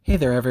Hey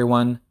there,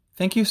 everyone.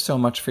 Thank you so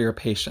much for your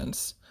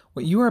patience.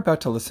 What you are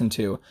about to listen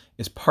to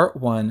is part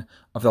one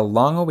of the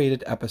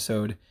long-awaited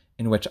episode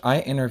in which I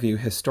interview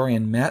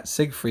historian Matt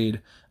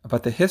Siegfried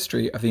about the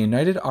history of the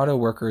United Auto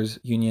Workers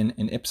Union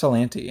in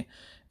Ypsilanti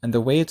and the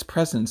way its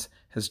presence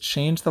has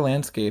changed the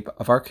landscape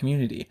of our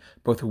community,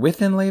 both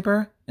within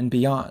labor and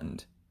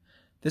beyond.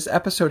 This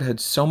episode had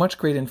so much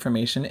great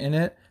information in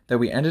it that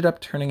we ended up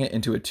turning it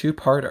into a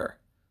two-parter.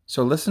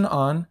 So listen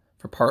on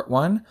for part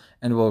one,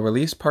 and we'll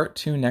release part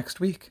two next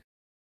week.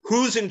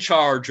 Who's in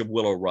charge of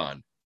Willow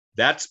Run?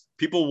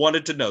 People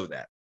wanted to know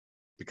that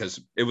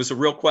because it was a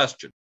real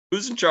question.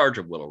 Who's in charge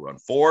of Willow Run?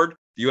 Ford,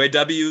 the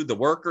UAW, the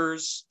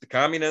workers, the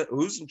communists?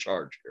 Who's in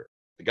charge here?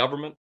 The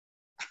government?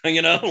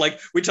 Like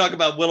we talk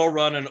about Willow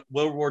Run and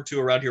World War II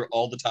around here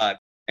all the time,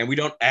 and we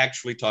don't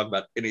actually talk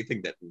about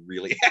anything that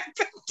really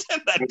happened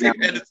in that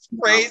period. It's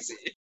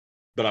crazy.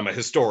 But I'm a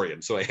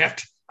historian, so I have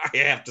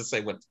to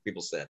say what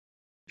people said.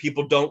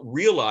 People don't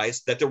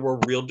realize that there were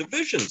real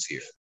divisions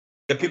here,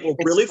 that people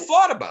really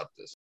fought about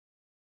this.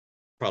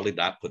 Probably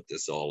not put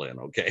this all in,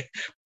 okay?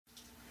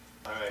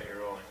 All right, you're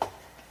rolling.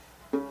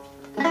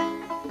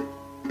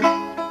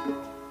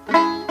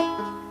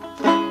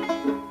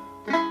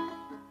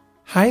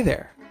 Hi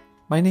there.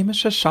 My name is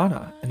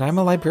Shoshana, and I'm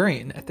a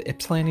librarian at the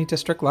Ypsilanti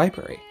District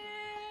Library.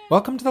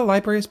 Welcome to the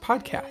library's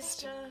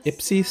podcast,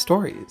 Ipsy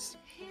Stories.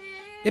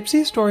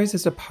 Ipsy Stories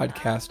is a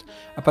podcast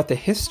about the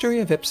history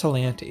of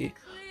Ypsilanti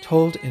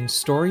told in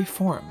story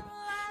form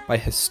by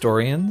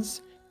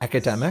historians,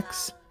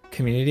 academics,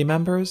 community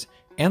members,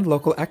 and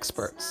local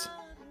experts.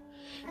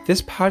 This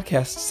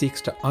podcast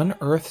seeks to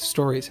unearth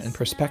stories and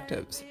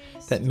perspectives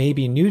that may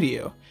be new to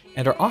you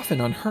and are often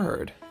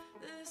unheard.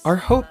 Our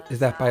hope is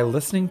that by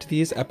listening to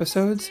these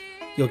episodes,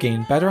 you'll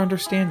gain better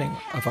understanding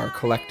of our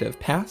collective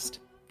past,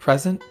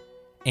 present,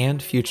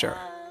 and future.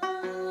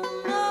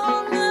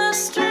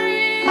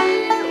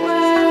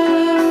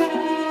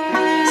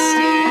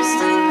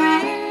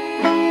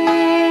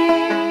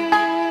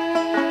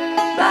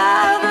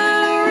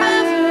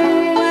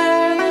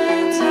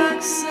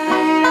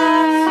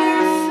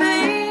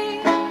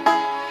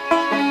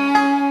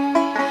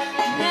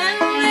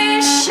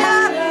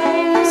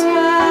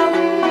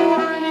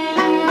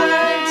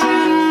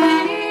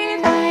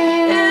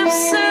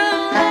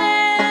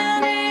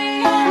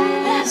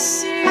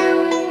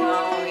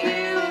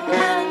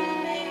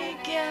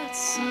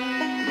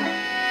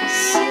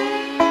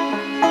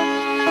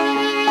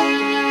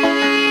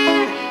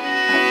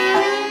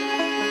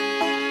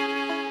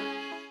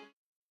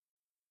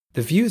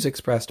 The views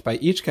expressed by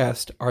each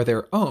guest are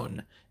their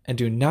own and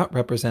do not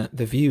represent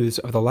the views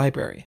of the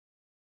library.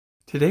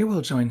 Today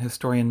we'll join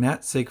historian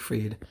Matt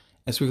Siegfried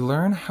as we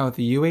learn how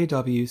the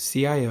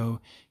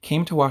UAW-CIO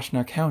came to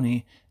Washtenaw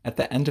County at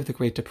the end of the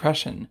Great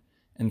Depression,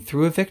 and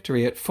through a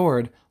victory at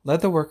Ford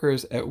led the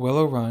workers at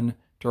Willow Run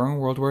during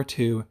World War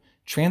II,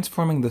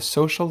 transforming the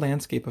social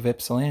landscape of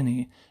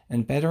Ypsilanti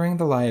and bettering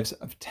the lives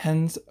of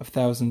tens of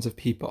thousands of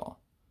people.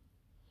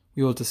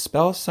 We will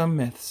dispel some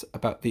myths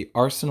about the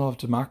arsenal of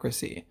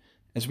democracy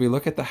as we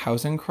look at the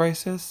housing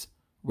crisis,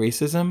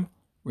 racism,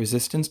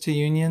 resistance to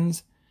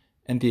unions,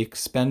 and the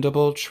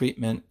expendable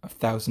treatment of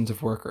thousands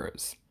of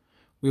workers.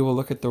 We will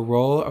look at the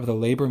role of the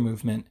labor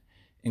movement,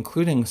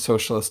 including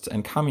socialists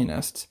and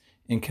communists,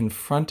 in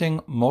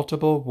confronting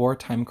multiple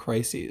wartime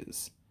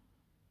crises.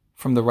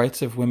 From the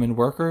rights of women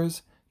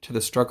workers to the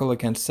struggle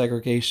against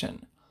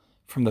segregation,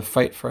 from the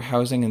fight for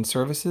housing and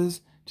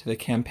services to the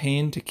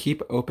campaign to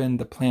keep open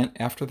the plant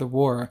after the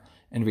war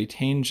and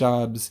retain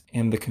jobs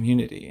in the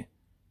community.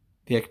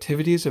 The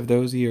activities of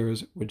those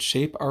years would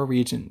shape our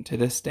region to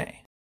this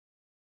day.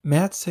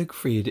 Matt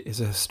Siegfried is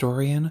a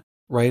historian,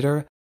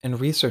 writer, and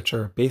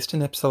researcher based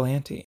in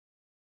Ypsilanti.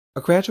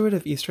 A graduate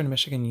of Eastern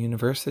Michigan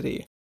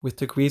University with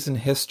degrees in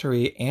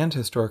history and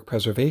historic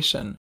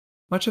preservation,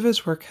 much of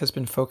his work has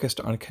been focused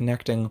on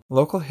connecting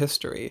local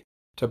history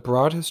to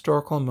broad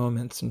historical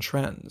moments and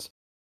trends,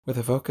 with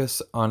a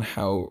focus on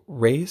how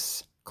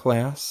race,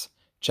 class,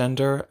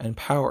 gender, and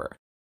power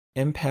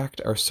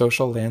impact our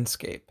social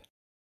landscape.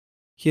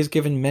 He has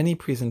given many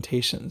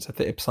presentations at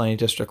the Ypsilanti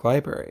District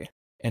Library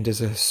and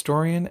is a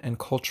historian and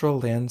cultural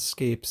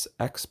landscapes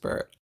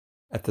expert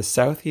at the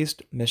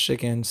Southeast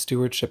Michigan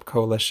Stewardship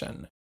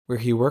Coalition, where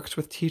he works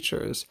with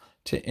teachers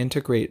to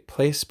integrate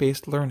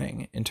place-based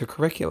learning into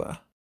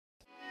curricula.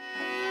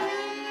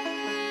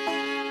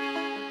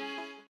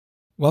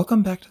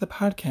 Welcome back to the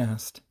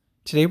podcast.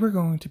 Today we're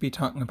going to be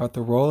talking about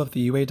the role of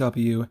the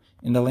UAW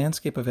in the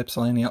landscape of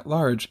Ypsilanti at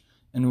large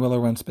and Willow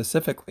Run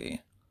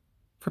specifically.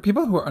 For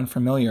people who are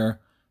unfamiliar,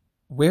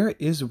 where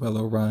is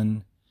Willow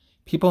Run?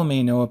 People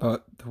may know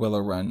about the Willow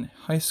Run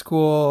High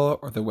School,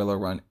 or the Willow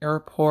Run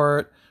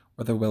Airport,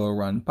 or the Willow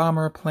Run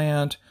Bomber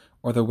Plant,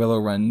 or the Willow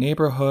Run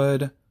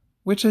Neighborhood.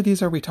 Which of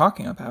these are we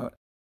talking about?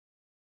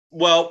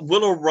 Well,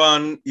 Willow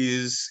Run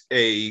is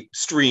a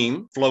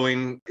stream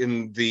flowing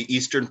in the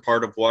eastern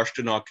part of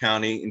Washtenaw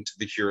County into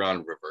the Huron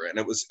River. And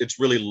it's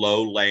really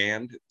low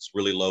land.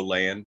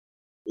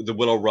 The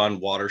Willow Run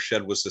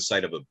watershed was the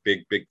site of a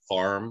big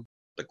farm,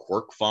 the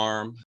Quirk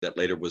Farm, that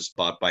later was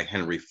bought by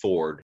Henry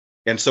Ford.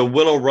 And so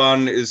Willow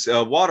Run is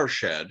a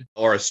watershed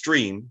or a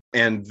stream,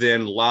 and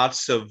then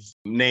lots of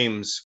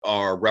names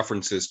are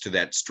references to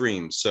that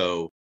stream.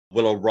 So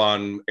Willow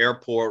Run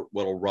Airport,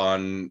 Willow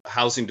Run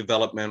Housing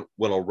Development,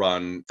 Willow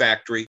Run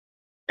Factory.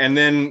 And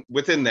then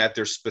within that,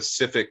 there's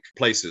specific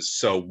places.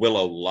 So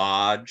Willow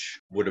Lodge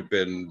would have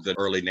been the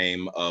early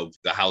name of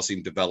the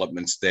housing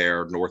developments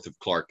there north of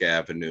Clark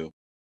Avenue.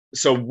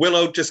 So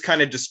Willow just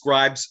kind of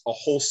describes a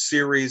whole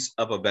series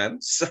of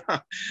events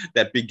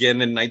that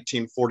begin in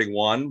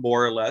 1941,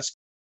 more or less.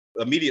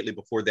 Immediately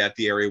before that,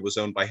 the area was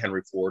owned by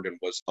Henry Ford and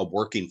was a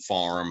working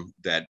farm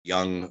that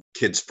young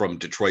kids from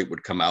Detroit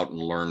would come out and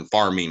learn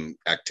farming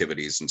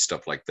activities and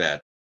stuff like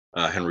that.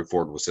 Henry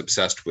Ford was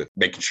obsessed with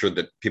making sure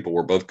that people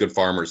were both good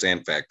farmers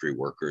and factory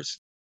workers.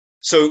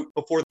 So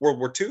before World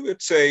War II,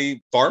 it's a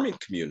farming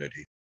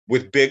community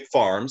with big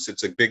farms.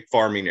 It's a big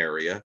farming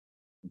area.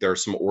 There are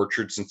some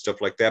orchards and stuff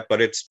like that, but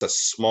it's a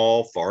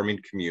small farming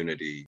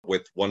community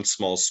with one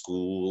small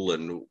school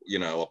and,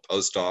 a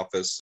post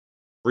office.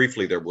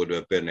 Briefly, there would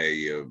have been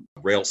a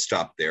rail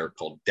stop there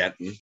called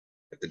Denton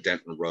at the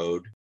Denton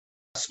Road.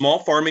 A small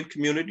farming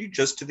community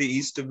just to the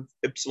east of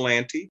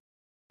Ypsilanti.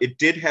 It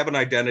did have an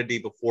identity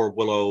before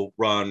Willow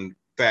Run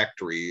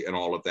Factory and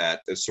all of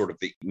that as sort of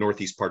the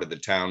northeast part of the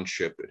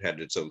township. It had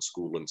its own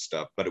school and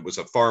stuff, but it was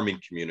a farming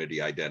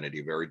community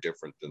identity, very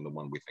different than the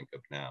one we think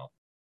of now.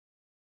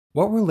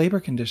 What were labor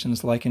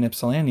conditions like in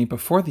Ypsilanti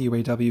before the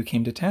UAW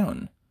came to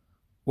town?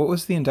 What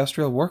was the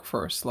industrial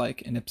workforce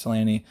like in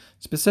Ypsilanti,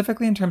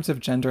 specifically in terms of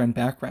gender and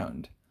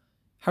background?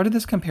 How did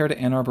this compare to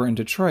Ann Arbor and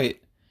Detroit?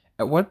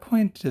 At what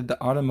point did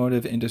the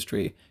automotive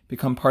industry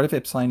become part of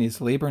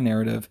Ypsilanti's labor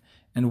narrative,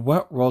 and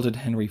what role did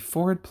Henry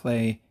Ford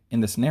play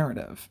in this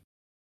narrative?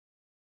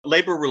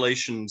 Labor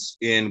relations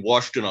in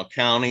Washtenaw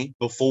County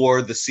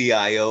before the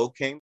CIO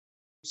came.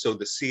 So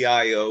the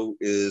CIO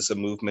is a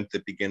movement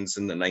that begins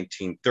in the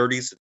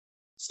 1930s.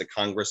 It's the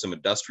Congress of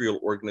Industrial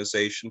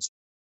Organizations.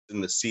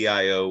 And the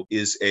CIO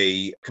is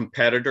a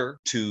competitor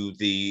to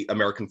the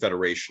American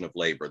Federation of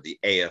Labor, the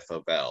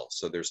AFL.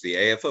 So there's the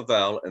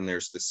AFL and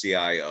there's the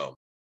CIO.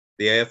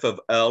 The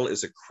AFL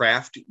is a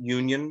craft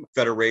union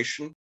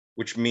federation,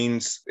 which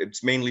means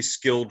it's mainly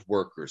skilled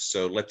workers.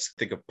 So let's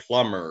think of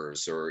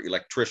plumbers or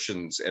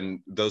electricians, and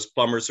those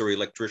plumbers or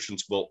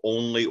electricians will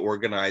only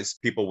organize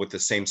people with the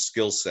same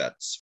skill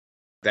sets.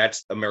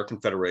 That's American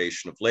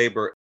Federation of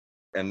Labor.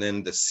 And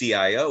then the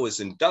CIO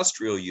is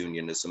industrial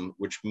unionism,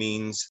 which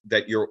means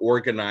that you're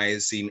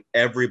organizing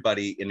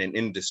everybody in an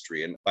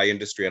industry. And by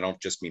industry, I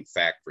don't just mean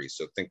factory.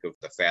 So think of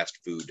the fast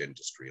food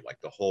industry, like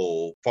the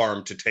whole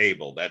farm to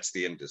table, that's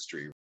the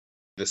industry.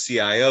 The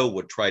CIO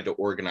would try to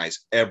organize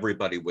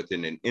everybody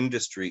within an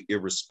industry,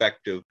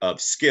 irrespective of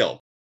skill.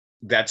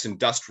 That's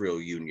industrial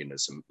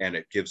unionism, and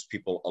it gives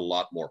people a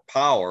lot more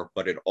power,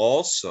 but it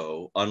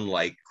also,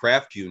 unlike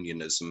craft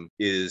unionism,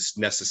 is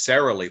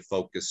necessarily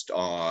focused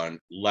on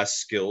less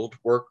skilled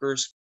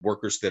workers,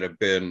 workers that have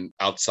been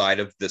outside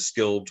of the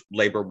skilled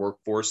labor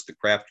workforce, the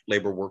craft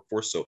labor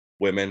workforce, so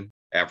women,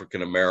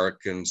 African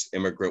Americans,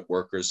 immigrant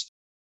workers.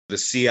 The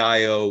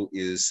CIO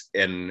is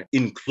an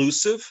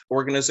inclusive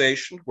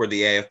organization where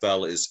the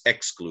AFL is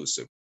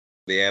exclusive.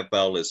 The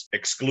AFL is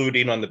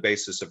excluding on the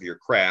basis of your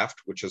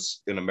craft, which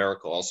is in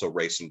America also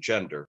race and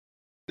gender.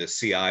 The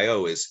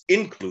CIO is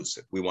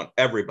inclusive. We want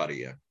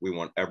everybody in. We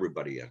want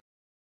everybody in.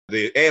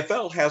 The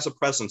AFL has a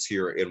presence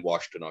here in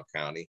Washtenaw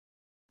County.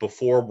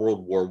 Before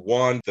World War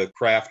I, the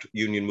craft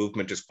union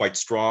movement is quite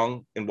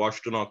strong in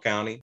Washtenaw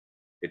County.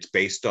 It's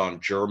based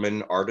on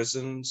German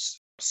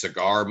artisans,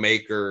 cigar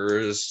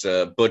makers,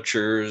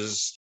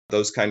 butchers,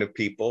 those kind of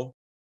people.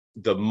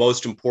 The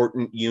most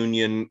important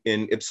union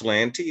in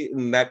Ypsilanti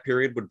in that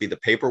period would be the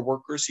Paper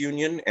Workers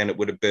Union, and it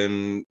would have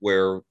been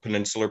where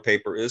Peninsular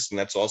Paper is, and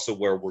that's also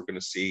where we're going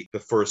to see the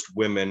first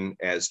women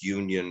as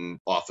union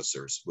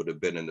officers would have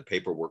been in the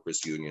Paper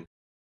Workers Union.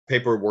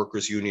 Paper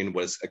Workers Union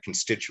was a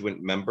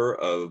constituent member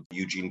of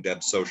Eugene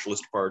Debs'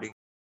 Socialist Party.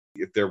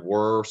 If there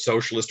were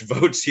socialist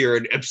votes here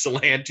in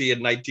Ypsilanti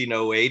in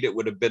 1908, it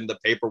would have been the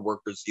Paper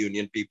Workers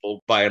Union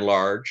people, by and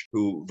large,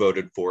 who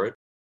voted for it.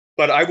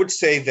 But I would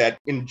say that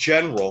in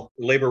general,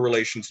 labor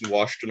relations in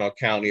Washtenaw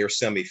County are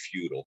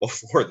semi-feudal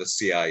before the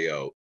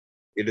CIO.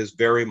 It is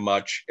very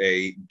much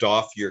a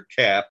doff your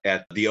cap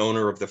at the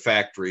owner of the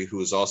factory,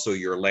 who is also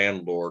your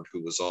landlord,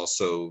 who is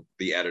also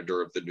the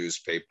editor of the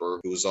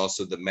newspaper, who is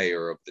also the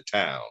mayor of the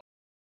town.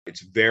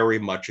 It's very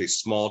much a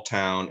small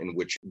town in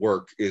which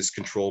work is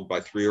controlled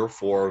by 3 or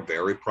 4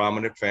 very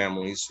prominent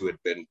families who had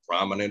been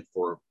prominent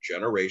for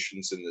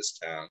generations in this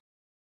town.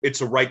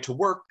 It's a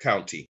right-to-work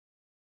county.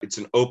 It's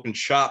an open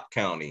shop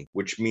county,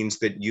 which means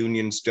that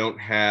unions don't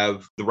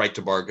have the right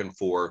to bargain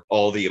for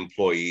all the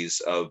employees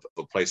of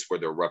the place where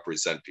they're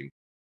representing.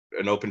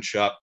 An open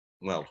shop,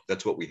 well,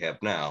 that's what we have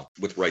now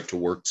with right to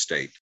work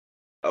state.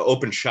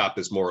 Open shop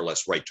is more or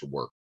less right to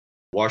work.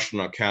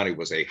 Washtenaw County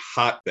was a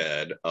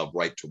hotbed of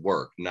right to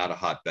work, not a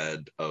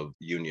hotbed of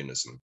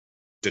unionism.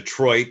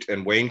 Detroit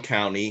and Wayne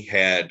County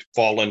had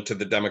fallen to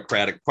the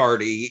Democratic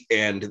Party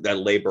and the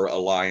Labor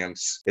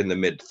Alliance in the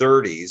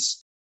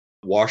mid-30s.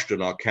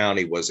 Washtenaw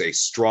County was a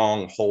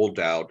strong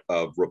holdout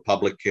of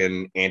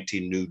Republican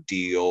anti-New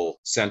Deal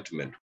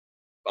sentiment.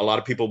 A lot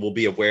of people will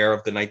be aware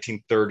of the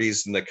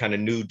 1930s and the kind of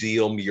New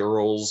Deal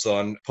murals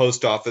on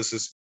post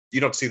offices. You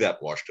don't see that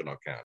in Washtenaw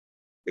County.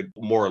 It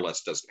more or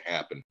less doesn't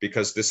happen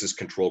because this is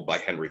controlled by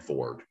Henry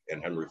Ford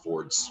and Henry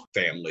Ford's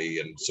family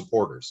and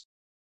supporters.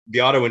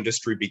 The auto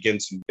industry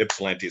begins in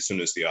Ypsilanti as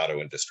soon as the auto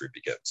industry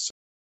begins.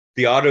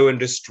 The auto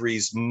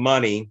industry's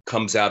money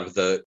comes out of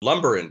the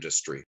lumber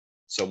industry.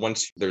 So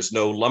once there's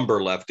no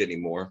lumber left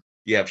anymore,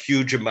 you have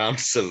huge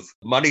amounts of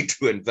money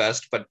to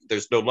invest, but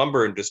there's no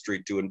lumber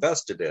industry to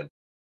invest it in.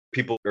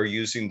 People are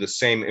using the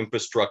same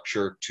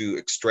infrastructure to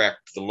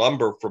extract the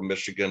lumber from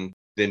Michigan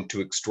than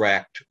to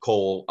extract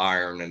coal,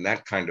 iron, and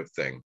that kind of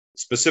thing.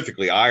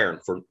 Specifically iron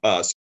for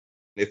us.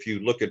 If you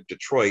look at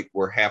Detroit,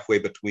 we're halfway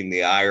between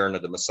the iron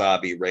of the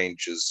Mesabi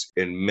ranges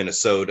in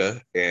Minnesota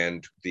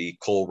and the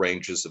coal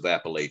ranges of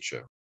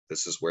Appalachia.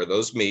 This is where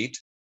those meet.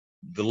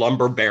 The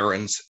lumber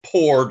barons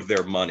poured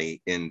their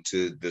money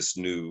into this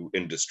new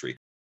industry. It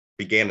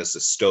began as a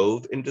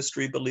stove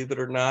industry, believe it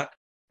or not.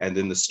 And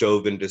then the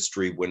stove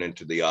industry went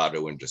into the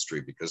auto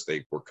industry because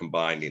they were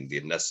combining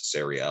the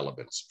necessary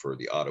elements for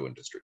the auto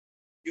industry.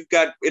 You've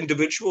got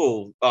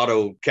individual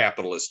auto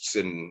capitalists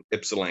in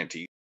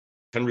Ypsilanti.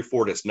 Henry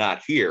Ford is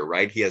not here,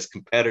 right? He has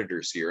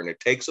competitors here, and it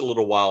takes a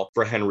little while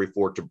for Henry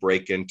Ford to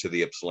break into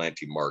the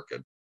Ypsilanti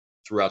market.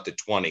 Throughout the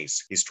 20s,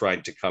 he's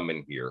trying to come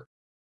in here.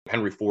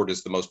 Henry Ford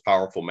is the most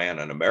powerful man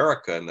in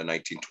America in the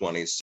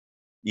 1920s.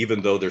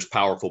 Even though there's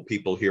powerful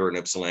people here in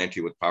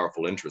Ypsilanti with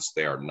powerful interests,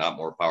 they are not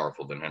more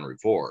powerful than Henry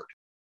Ford.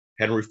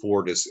 Henry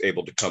Ford is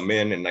able to come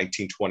in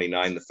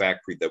 1929. The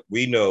factory that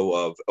we know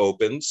of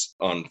opens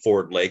on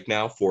Ford Lake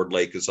now. Ford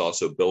Lake is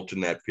also built in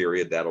that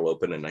period. That'll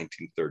open in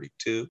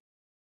 1932.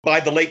 By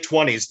the late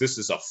 20s, this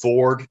is a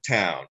Ford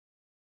town.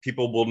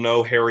 People will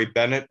know Harry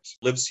Bennett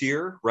lives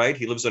here, right?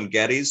 He lives on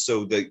Geddes.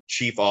 So the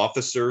chief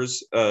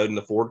officers in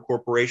the Ford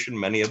Corporation,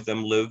 many of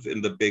them live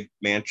in the big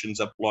mansions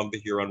up along the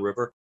Huron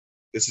River.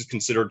 This is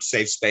considered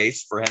safe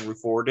space for Henry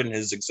Ford and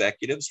his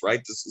executives,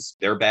 right? This is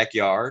their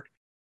backyard.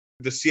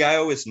 The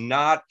CIO is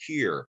not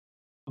here.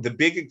 The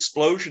big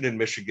explosion in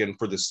Michigan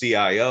for the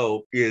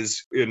CIO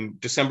is in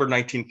December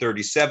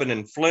 1937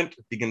 in Flint.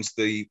 Begins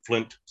the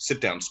Flint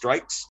sit-down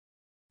strikes.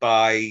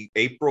 By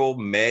April,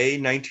 May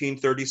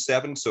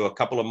 1937, so a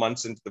couple of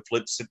months into the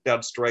Flint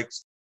sit-down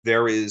strikes,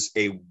 there is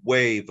a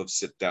wave of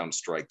sit-down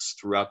strikes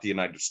throughout the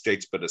United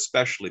States, but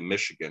especially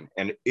Michigan,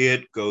 and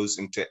it goes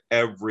into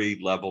every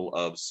level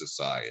of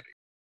society.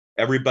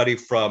 Everybody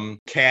from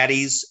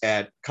caddies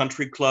at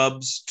country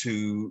clubs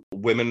to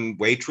women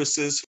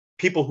waitresses,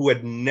 people who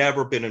had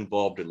never been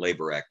involved in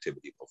labor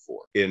activity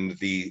before in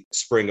the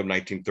spring of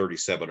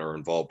 1937 are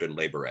involved in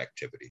labor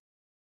activity.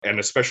 And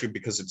especially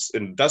because it's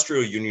an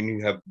industrial union,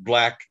 you have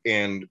Black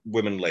and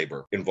women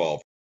labor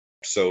involved.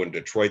 So in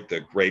Detroit,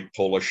 the great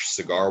Polish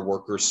cigar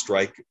workers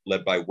strike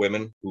led by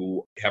women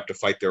who have to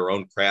fight their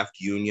own craft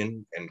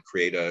union and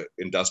create an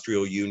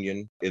industrial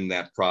union in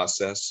that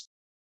process.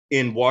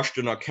 In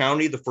Washtenaw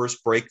County, the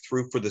first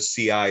breakthrough for the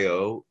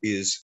CIO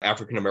is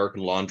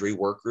African-American laundry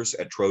workers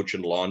at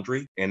Trojan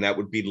Laundry. And that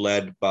would be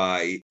led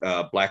by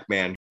a Black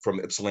man from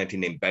Ypsilanti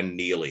named Ben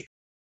Neely.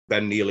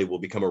 Ben Neely will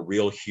become a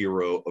real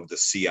hero of the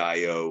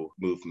CIO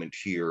movement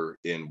here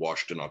in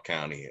Washtenaw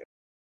County.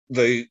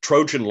 The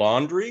Trojan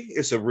Laundry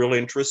is a real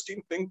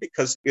interesting thing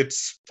because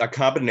it's a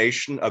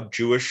combination of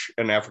Jewish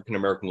and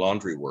African-American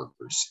laundry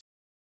workers.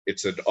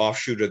 It's an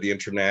offshoot of the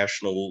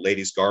International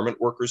Ladies Garment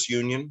Workers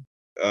Union,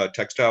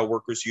 Textile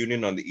Workers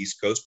Union on the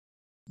East Coast.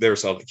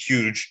 There's a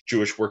huge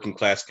Jewish working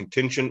class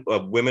contingent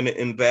of women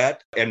in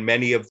that, and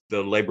many of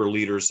the labor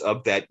leaders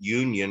of that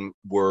union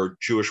were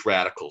Jewish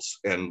radicals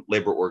and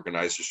labor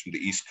organizers from the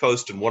East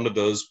Coast. And one of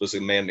those was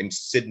a man named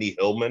Sidney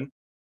Hillman.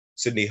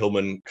 Sidney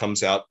Hillman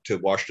comes out to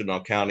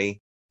Washtenaw County.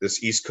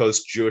 This East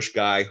Coast Jewish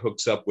guy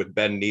hooks up with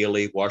Ben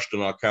Neely,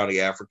 Washtenaw County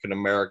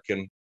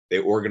African-American. They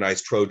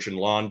organize Trojan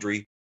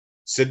Laundry.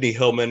 Sidney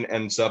Hillman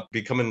ends up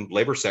becoming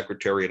labor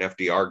secretary in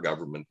FDR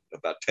government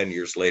about 10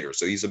 years later.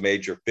 So he's a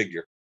major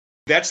figure.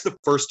 That's the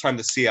first time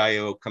the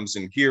CIO comes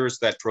in here is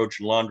that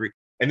Trojan Laundry.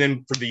 And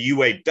then for the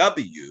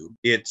UAW,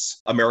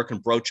 it's American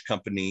Brooch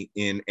Company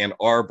in Ann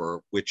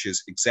Arbor, which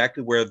is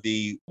exactly where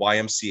the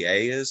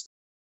YMCA is.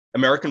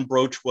 American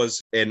Brooch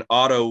was an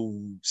auto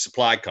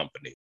supply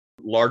company,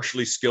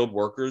 largely skilled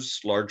workers,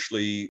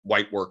 largely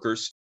white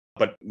workers,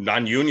 but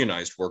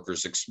non-unionized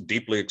workers,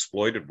 deeply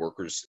exploited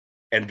workers.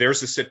 And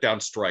there's a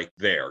sit-down strike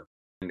there.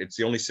 And it's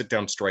the only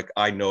sit-down strike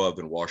I know of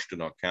in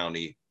Washtenaw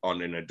County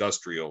on an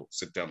industrial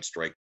sit-down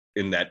strike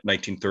in that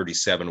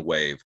 1937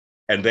 wave,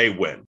 and they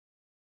win.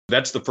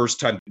 That's the first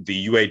time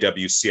the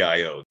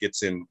UAW-CIO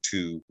gets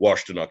into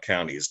Washtenaw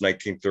County is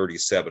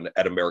 1937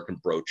 at American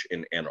Brooch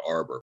in Ann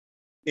Arbor.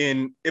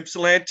 In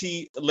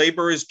Ypsilanti,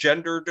 labor is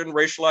gendered and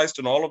racialized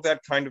and all of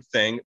that kind of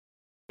thing.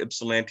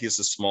 Ypsilanti is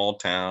a small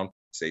town,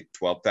 say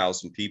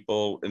 12,000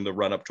 people in the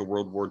run-up to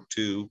World War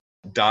II,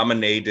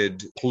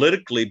 dominated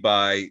politically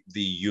by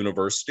the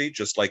university,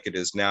 just like it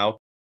is now.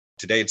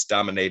 Today, it's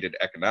dominated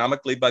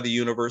economically by the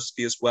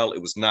university as well.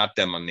 It was not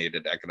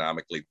dominated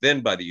economically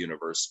then by the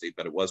university,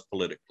 but it was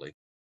politically.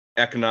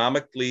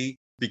 Economically,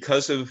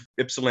 because of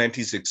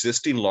Ypsilanti's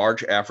existing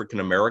large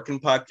African-American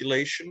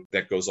population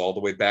that goes all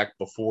the way back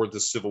before the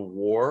Civil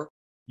War,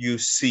 you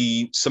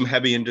see some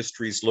heavy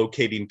industries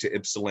locating to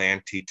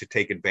Ypsilanti to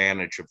take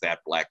advantage of that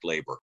Black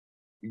labor.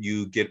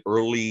 You get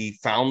early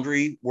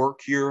foundry work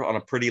here on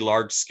a pretty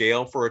large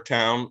scale for a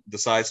town the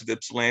size of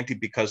Ypsilanti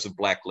because of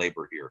Black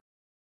labor here.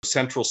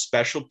 Central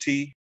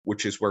Specialty,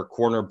 which is where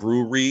Corner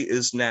Brewery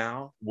is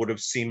now, would have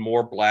seen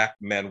more Black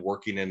men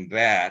working in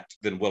that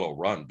than Willow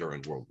Run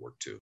during World War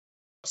II.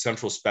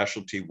 Central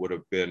Specialty would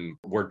have been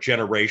where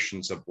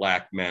generations of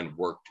Black men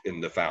worked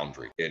in the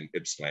foundry in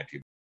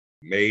Ypsilanti.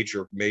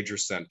 Major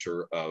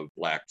center of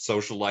Black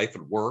social life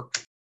and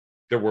work.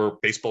 There were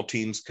baseball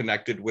teams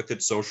connected with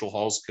it, social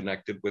halls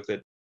connected with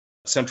it.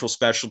 Central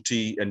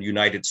Specialty and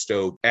United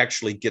Stove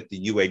actually get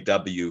the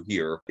UAW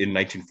here in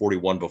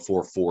 1941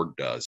 before Ford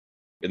does.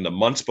 In the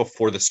months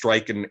before the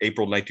strike in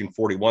April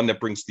 1941 that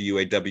brings the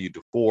UAW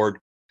to Ford,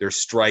 there's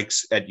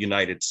strikes at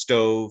United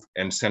Stove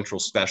and Central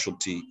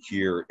Specialty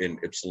here in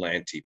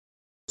Ypsilanti.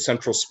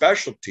 Central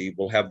Specialty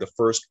will have the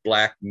first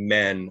Black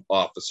men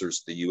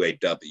officers of the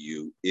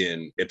UAW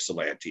in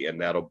Ypsilanti,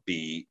 and that'll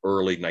be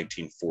early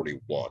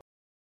 1941.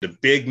 The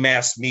big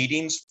mass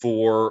meetings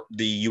for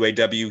the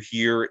UAW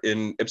here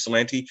in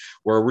Ypsilanti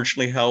were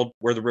originally held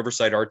where the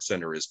Riverside Arts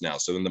Center is now,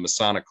 so in the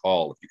Masonic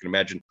Hall. If you can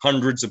imagine,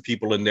 hundreds of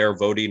people in there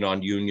voting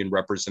on union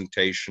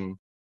representation.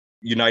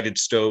 United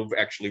Stove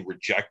actually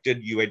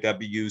rejected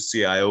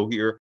UAW-CIO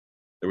here.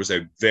 There was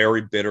a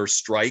very bitter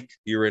strike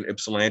here in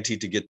Ypsilanti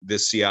to get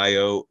this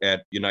CIO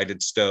at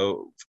United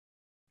Stove.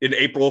 In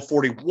April of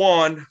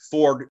 41,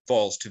 Ford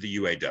falls to the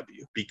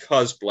UAW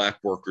because Black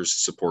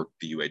workers support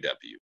the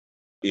UAW.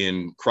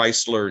 In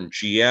Chrysler and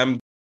GM,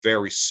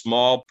 very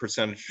small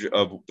percentage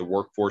of the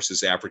workforce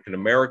is African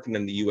American,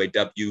 and the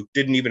UAW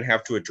didn't even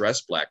have to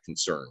address Black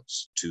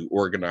concerns to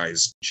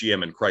organize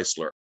GM and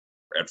Chrysler.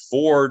 At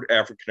Ford,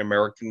 African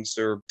Americans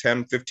are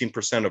 10,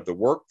 15% of the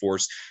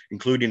workforce,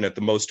 including at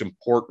the most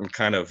important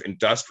kind of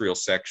industrial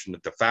section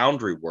at the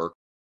foundry work.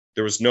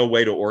 There was no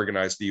way to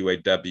organize the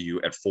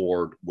UAW at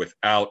Ford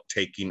without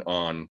taking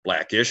on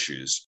Black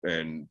issues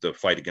and the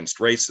fight against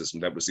racism.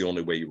 That was the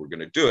only way you were going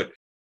to do it.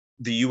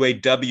 The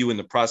UAW, in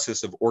the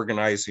process of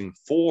organizing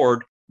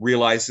Ford,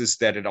 realizes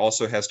that it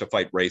also has to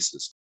fight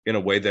racism in a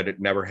way that it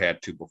never had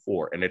to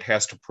before. And it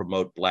has to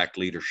promote Black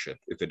leadership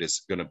if it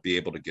is going to be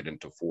able to get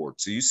into Ford.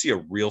 So you see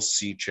a real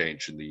sea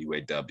change in the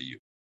UAW.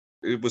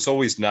 It was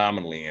always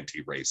nominally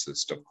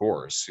anti-racist, of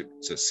course.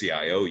 It's a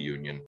CIO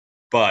union,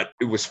 but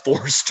it was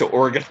forced to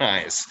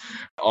organize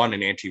on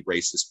an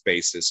anti-racist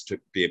basis to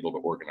be able to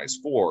organize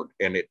Ford.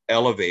 And it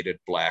elevated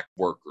Black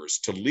workers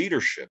to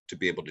leadership to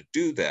be able to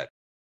do that.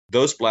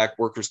 Those Black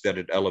workers that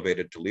it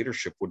elevated to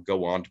leadership would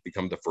go on to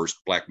become the first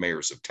Black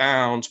mayors of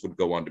towns, would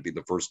go on to be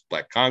the first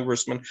Black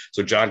congressman.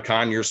 So John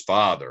Conyers'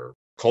 father,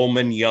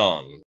 Coleman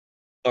Young.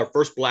 Our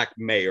first Black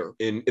mayor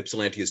in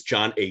Ypsilanti is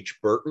John H.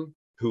 Burton,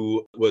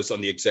 who was on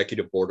the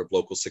executive board of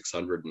Local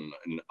 600 and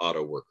an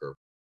auto worker.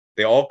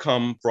 They all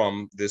come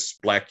from this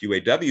Black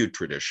UAW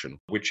tradition,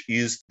 which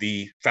is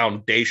the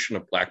foundation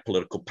of Black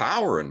political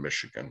power in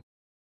Michigan.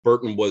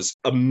 Burton was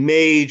a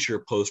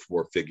major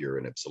post-war figure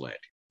in Ypsilanti.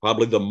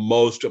 Probably the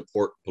most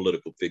important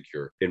political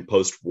figure in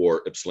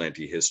post-war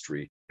Ypsilanti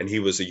history, and he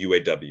was a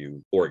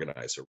UAW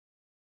organizer.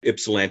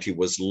 Ypsilanti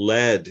was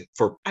led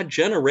for a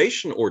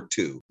generation or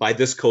two by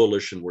this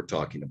coalition we're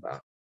talking about,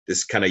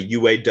 this kind of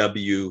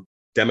UAW,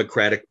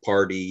 Democratic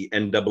Party,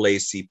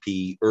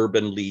 NAACP,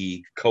 Urban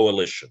League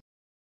coalition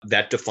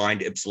that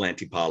defined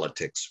Ypsilanti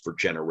politics for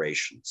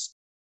generations.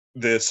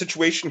 The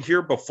situation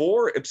here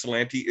before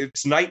Ypsilanti,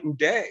 it's night and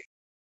day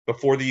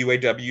before the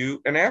UAW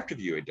and after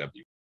the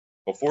UAW.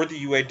 Before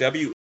the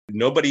UAW,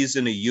 nobody's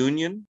in a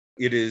union.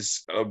 It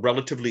is a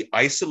relatively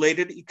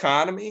isolated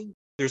economy.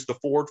 There's the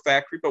Ford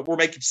factory, but we're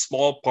making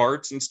small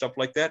parts and stuff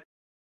like that.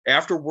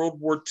 After World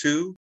War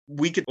II,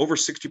 we get over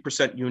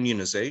 60%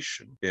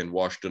 unionization in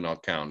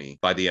Washtenaw County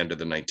by the end of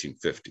the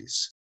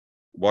 1950s.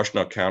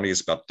 Washtenaw County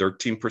is about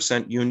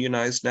 13%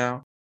 unionized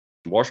now.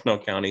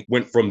 Washtenaw County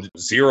went from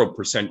 0%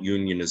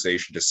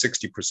 unionization to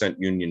 60%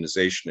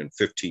 unionization in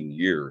 15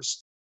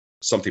 years.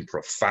 Something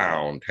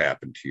profound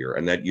happened here.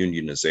 And that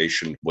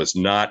unionization was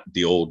not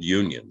the old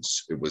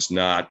unions. It was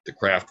not the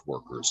craft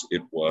workers.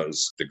 It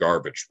was the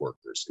garbage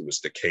workers. It was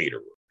the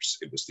caterers.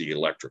 It was the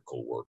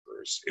electrical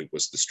workers. It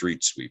was the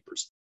street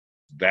sweepers.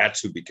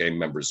 That's who became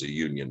members of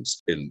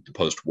unions in the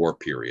post-war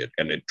period.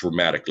 And it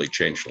dramatically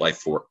changed life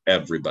for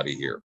everybody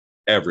here.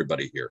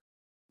 Everybody here.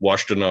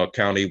 Washtenaw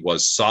County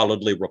was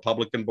solidly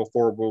Republican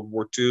before World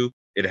War II.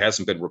 It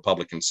hasn't been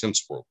Republican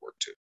since World War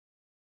II.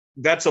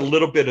 That's a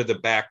little bit of the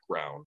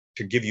background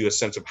to give you a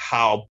sense of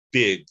how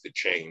big the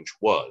change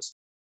was.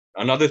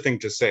 Another thing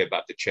to say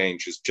about the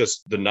change is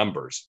just the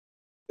numbers.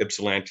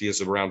 Ypsilanti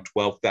is around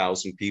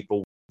 12,000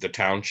 people. The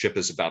township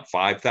is about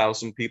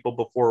 5,000 people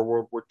before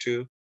World War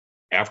II.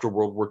 After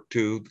World War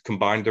II,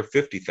 combined, they're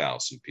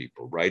 50,000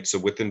 people, right? So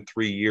within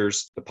 3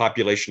 years, the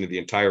population of the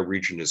entire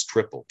region has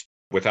tripled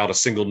without a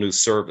single new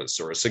service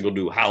or a single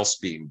new house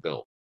being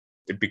built.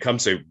 It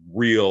becomes a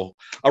real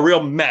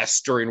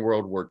mess during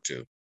World War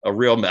II, a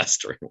real mess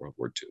during World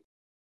War II.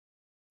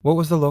 What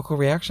was the local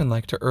reaction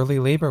like to early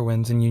labor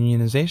wins and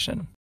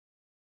unionization?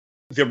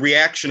 The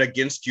reaction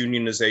against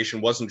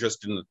unionization wasn't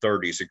just in the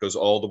 30s. It goes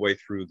all the way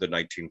through the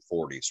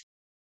 1940s.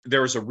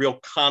 There was a real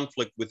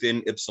conflict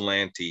within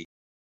Ypsilanti.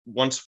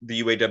 Once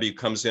the UAW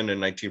comes in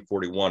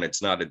 1941,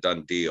 it's not a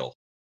done deal.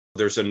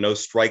 There's a no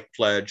strike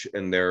pledge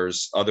and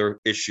there's other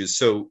issues.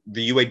 So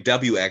the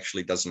UAW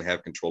actually doesn't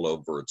have control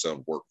over its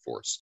own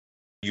workforce.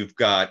 You've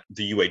got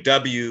the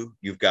UAW,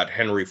 you've got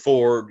Henry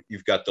Ford,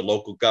 you've got the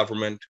local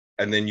government,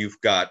 and then you've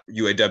got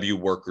UAW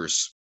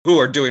workers who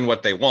are doing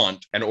what they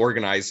want and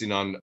organizing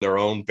on their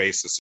own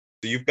basis.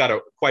 So you've got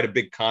quite a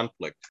big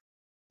conflict.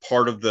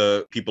 Part of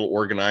the people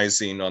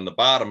organizing on the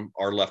bottom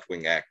are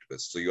left-wing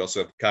activists. So you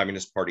also have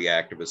Communist Party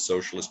activists,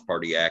 Socialist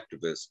Party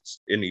activists,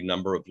 any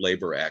number of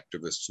labor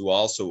activists who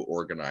also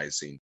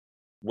organizing.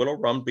 Willow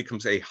Run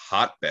becomes a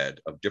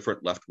hotbed of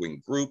different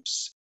left-wing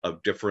groups,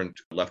 of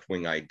different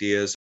left-wing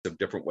ideas, of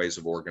different ways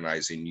of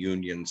organizing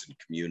unions and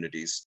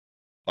communities.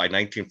 By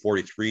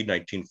 1943,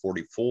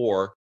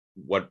 1944,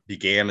 what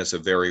began as a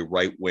very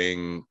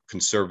right-wing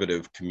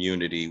conservative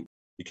community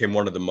became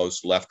one of the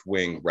most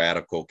left-wing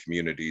radical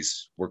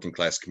communities, working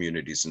class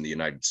communities in the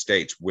United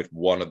States, with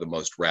one of the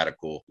most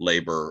radical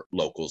labor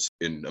locals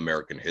in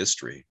American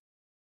history.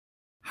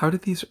 How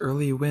did these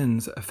early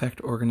wins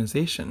affect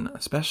organization,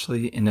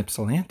 especially in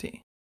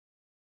Ypsilanti?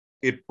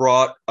 It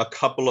brought a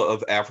couple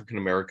of African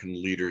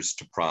American leaders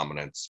to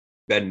prominence.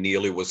 Ben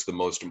Neely was the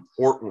most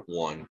important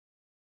one.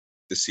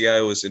 The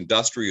CIO's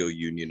industrial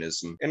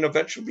unionism and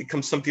eventually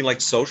becomes something like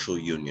social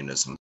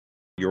unionism.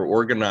 You're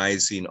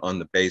organizing on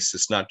the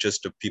basis not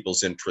just of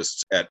people's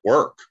interests at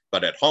work,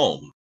 but at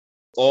home.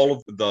 All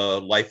of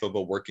the life of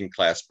a working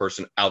class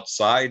person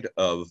outside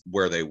of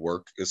where they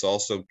work is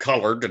also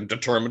colored and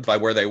determined by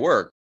where they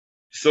work.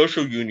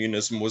 Social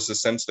unionism was the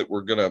sense that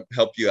we're going to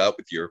help you out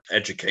with your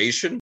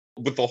education,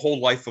 with the whole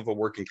life of a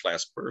working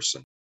class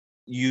person.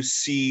 You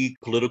see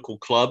political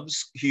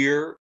clubs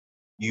here.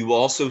 You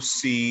also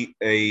see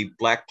a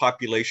Black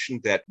population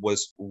that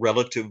was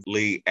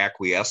relatively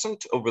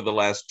acquiescent over the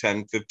last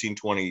 10, 15,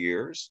 20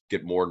 years,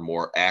 get more and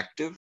more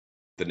active.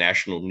 The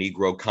National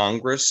Negro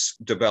Congress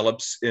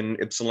develops in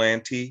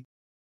Ypsilanti.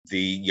 The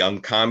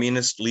Young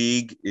Communist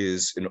League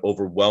is an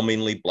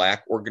overwhelmingly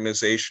Black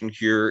organization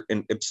here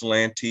in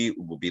Ypsilanti. It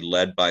will be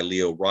led by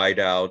Leo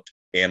Rideout,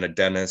 Anna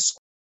Dennis.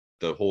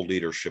 The whole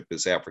leadership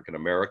is African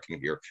American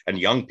here, and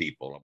young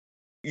people.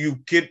 You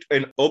get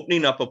an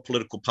opening up of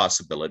political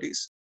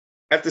possibilities.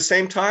 At the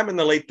same time, in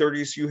the late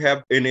 30s, you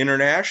have an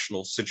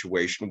international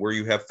situation where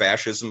you have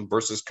fascism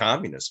versus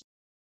communism.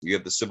 You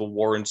have the Civil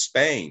War in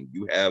Spain.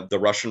 You have the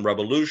Russian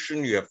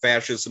Revolution. You have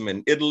fascism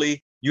in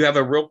Italy. You have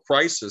a real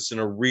crisis and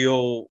a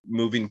real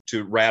moving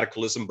to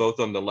radicalism,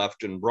 both on the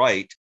left and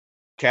right.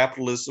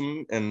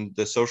 Capitalism and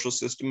the social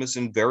system is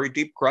in very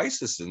deep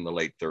crisis in the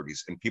late 30s,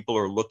 and people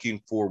are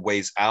looking for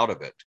ways out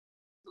of it.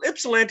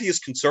 Ypsilanti is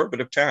a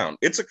conservative town.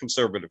 It's a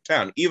conservative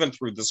town, even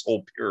through this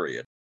whole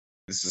period.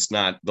 This is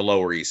not the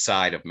Lower East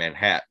Side of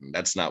Manhattan.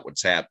 That's not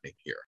what's happening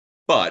here.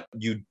 But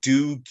you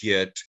do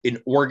get an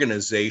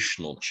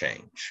organizational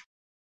change.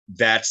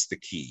 That's the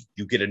key.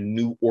 You get a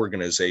new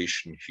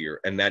organization here,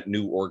 and that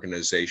new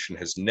organization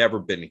has never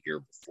been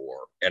here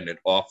before, and it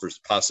offers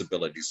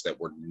possibilities that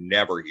were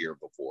never here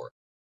before.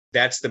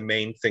 That's the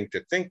main thing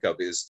to think of,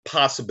 is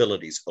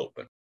possibilities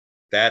open.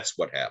 That's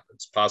what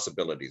happens.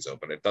 Possibilities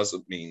open. It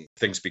doesn't mean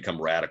things become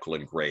radical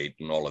and great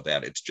and all of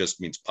that. It just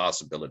means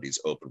possibilities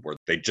open where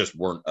they just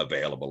weren't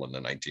available in the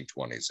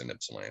 1920s in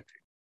Ypsilanti.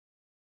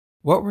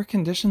 What were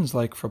conditions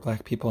like for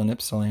Black people in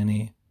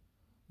Ypsilanti?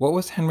 What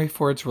was Henry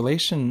Ford's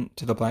relation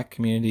to the Black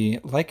community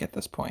like at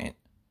this point?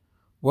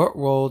 What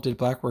role did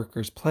Black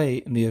workers play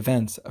in the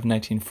events of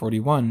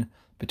 1941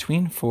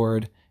 between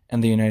Ford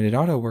and the United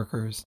Auto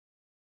Workers?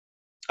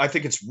 I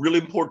think it's really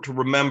important to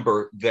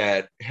remember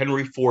that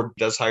Henry Ford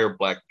does hire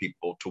Black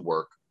people to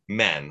work,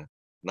 men,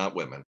 not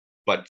women,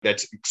 but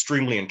that's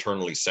extremely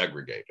internally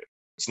segregated.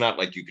 It's not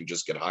like you can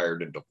just get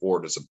hired into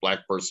Ford as a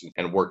Black person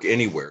and work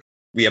anywhere.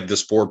 We have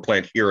this Ford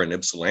plant here in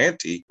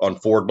Ypsilanti on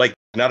Ford Lake.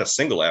 Not a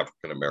single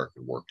African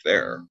American worked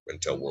there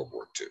until World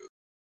War II.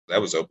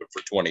 That was open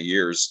for 20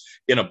 years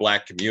in a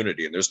Black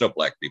community, and there's no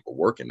Black people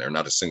working there,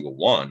 not a single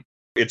one.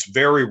 It's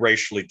very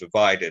racially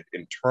divided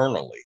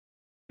internally.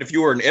 If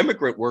you were an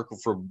immigrant worker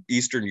from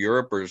Eastern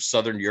Europe or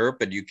Southern Europe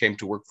and you came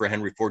to work for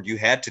Henry Ford, you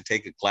had to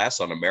take a class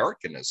on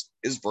Americanism,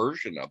 his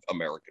version of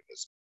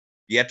Americanism.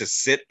 You had to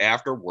sit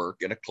after work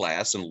in a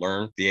class and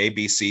learn the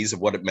ABCs of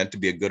what it meant to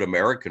be a good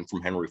American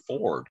from Henry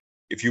Ford.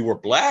 If you were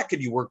Black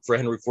and you worked for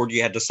Henry Ford,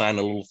 you had to sign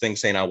a little thing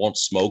saying, I won't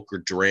smoke or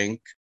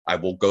drink. I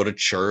will go to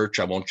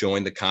church. I won't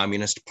join the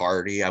Communist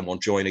Party. I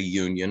won't join a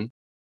union.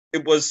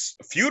 It was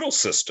a feudal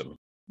system.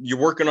 You're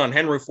working on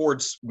Henry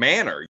Ford's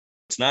manor.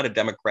 It's not a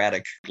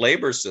democratic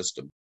labor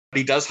system.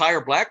 He does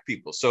hire black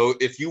people. So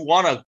if you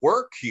want to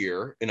work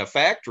here in a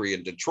factory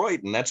in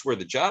Detroit, and that's where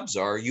the jobs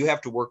are, you have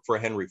to work for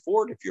Henry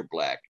Ford if you're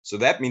black. So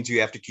that means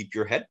you have to keep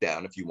your head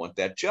down if you want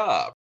that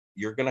job.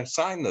 You're going to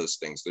sign those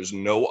things. There's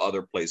no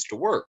other place to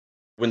work.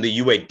 When the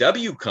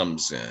UAW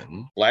comes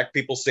in, black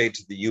people say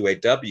to the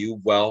UAW,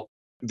 well,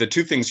 the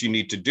two things you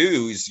need to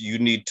do is you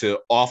need to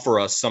offer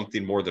us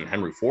something more than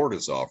Henry Ford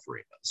is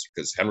offering us,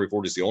 because Henry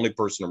Ford is the only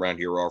person around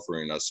here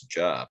offering us a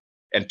job.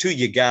 And two,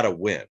 you got to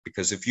win,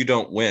 because if you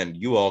don't win,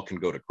 you all can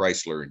go to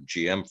Chrysler and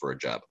GM for a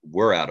job.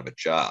 We're out of a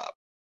job.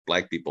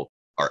 Black people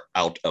are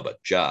out of a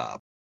job.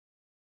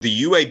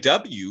 The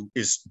UAW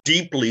is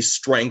deeply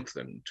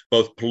strengthened,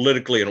 both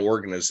politically and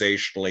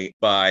organizationally,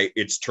 by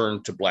its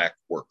turn to black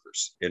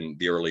workers in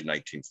the early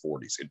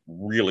 1940s. It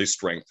really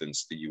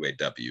strengthens the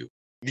UAW.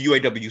 The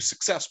UAW is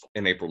successful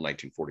in April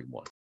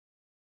 1941.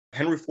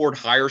 Henry Ford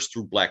hires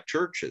through black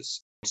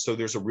churches. So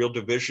there's a real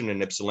division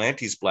in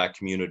Ypsilanti's black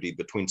community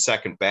between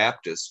Second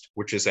Baptist,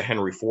 which is a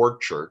Henry Ford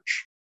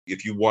church.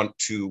 If you want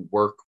to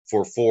work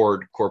for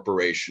Ford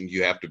Corporation,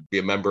 you have to be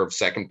a member of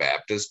Second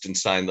Baptist and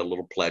sign the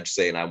little pledge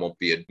saying, I won't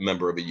be a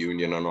member of a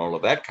union and all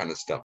of that kind of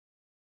stuff.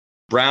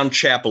 Brown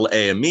Chapel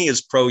AME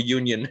is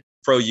pro-union,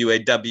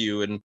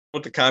 pro-UAW, and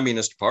with the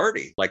Communist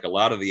Party, like a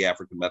lot of the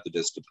African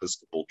Methodist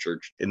Episcopal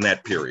Church in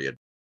that period.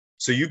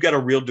 So you got a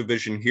real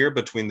division here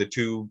between the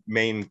two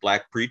main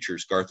black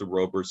preachers, Garthur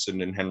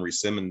Roberson and Henry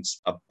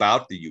Simmons,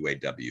 about the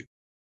UAW.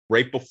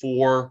 Right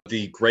before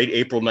the great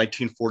April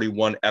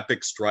 1941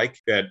 epic strike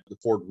at the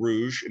Fort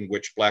Rouge, in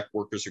which black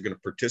workers are going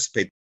to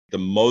participate, the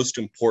most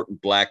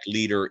important black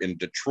leader in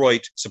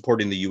Detroit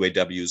supporting the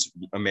UAW is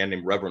a man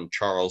named Reverend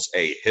Charles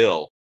A.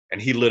 Hill.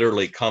 And he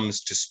literally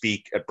comes to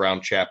speak at Brown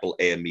Chapel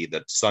AME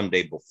that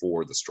Sunday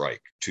before the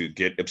strike to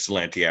get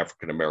Ypsilanti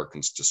African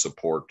Americans to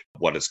support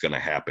what is going to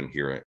happen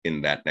here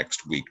in that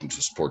next week and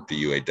to support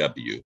the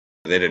UAW.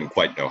 They didn't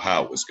quite know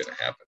how it was going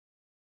to happen.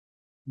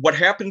 What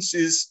happens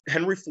is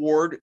Henry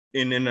Ford,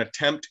 in an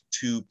attempt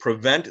to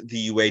prevent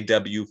the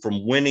UAW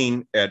from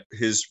winning at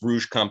his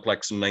Rouge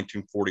complex in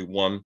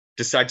 1941,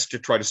 decides to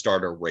try to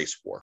start a race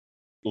war.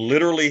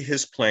 Literally,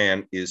 his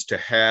plan is to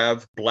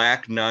have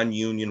black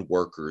non-union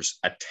workers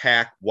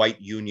attack white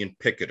union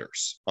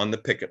picketers on the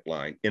picket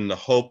line in the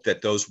hope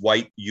that those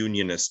white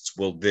unionists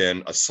will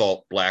then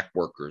assault black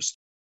workers.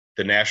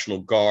 The National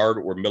Guard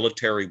or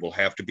military will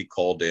have to be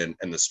called in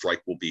and the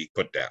strike will be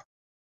put down.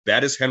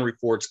 That is Henry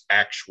Ford's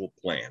actual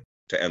plan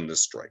to end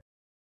this strike.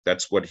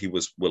 That's what he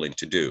was willing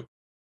to do.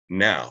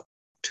 Now,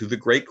 to the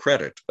great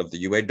credit of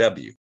the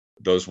UAW,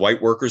 those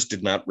white workers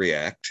did not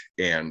react,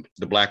 and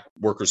the black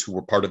workers who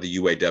were part of the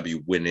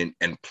UAW went in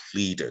and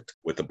pleaded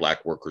with the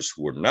black workers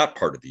who were not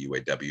part of the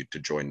UAW to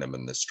join them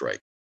in this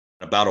strike.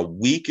 About a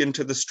week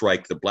into the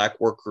strike, the black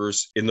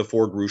workers in the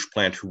Ford Rouge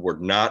plant who were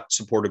not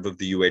supportive of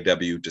the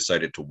UAW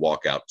decided to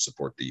walk out and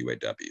support the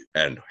UAW.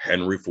 And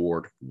Henry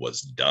Ford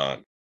was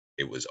done.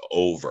 It was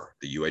over.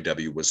 The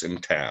UAW was in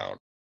town.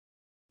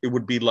 It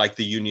would be like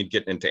the union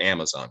getting into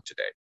Amazon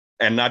today.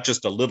 And not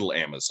just a little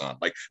Amazon,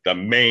 like the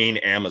main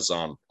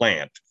Amazon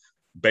plant,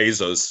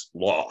 Bezos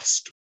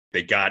lost.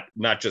 They got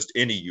not just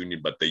any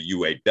union, but the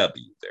UAW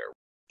there.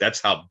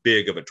 That's how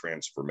big of a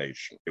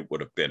transformation it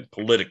would have been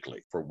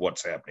politically for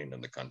what's happening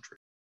in the country.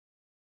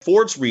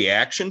 Ford's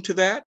reaction to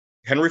that,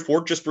 Henry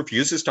Ford just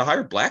refuses to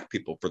hire black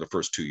people for the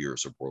first 2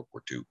 years of World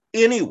War II,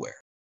 anywhere.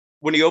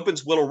 When he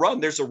opens Willow Run,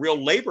 there's a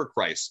real labor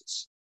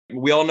crisis.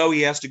 We all know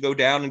he has to go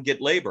down and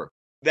get labor.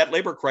 That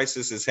labor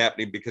crisis is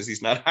happening because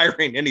he's not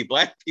hiring any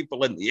black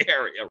people in the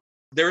area.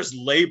 There's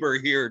labor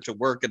here to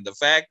work in the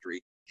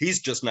factory.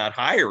 He's just not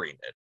hiring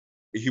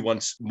it. He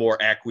wants more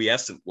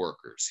acquiescent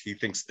workers. He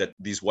thinks that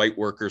these white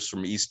workers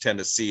from East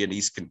Tennessee and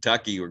East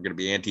Kentucky are going to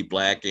be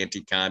anti-black,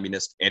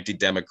 anti-communist,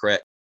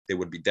 anti-democrat. They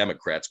would be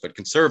Democrats, but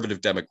conservative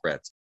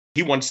Democrats.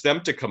 He wants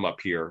them to come up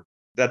here.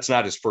 That's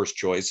not his first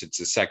choice. It's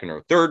his second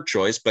or third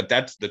choice, but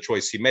that's the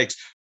choice he makes.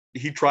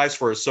 He tries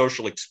for a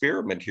social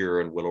experiment here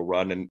in Willow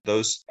Run, and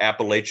those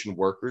Appalachian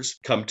workers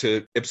come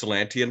to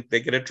Ypsilanti and they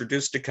get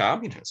introduced to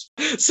communism.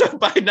 So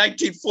by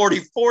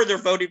 1944, they're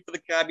voting for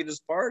the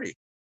Communist Party.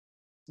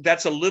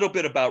 That's a little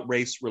bit about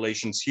race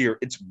relations here.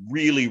 It's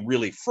really,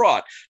 really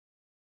fraught.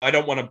 I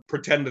don't want to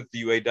pretend that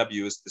the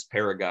UAW is this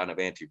paragon of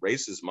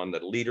anti-racism. On the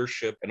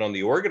leadership and on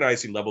the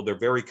organizing level, they're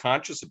very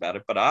conscious about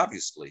it, but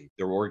obviously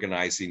they're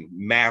organizing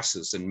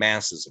masses and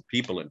masses of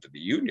people into the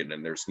union,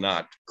 and there's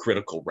not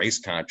critical race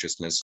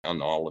consciousness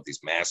on all of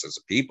these masses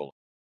of people.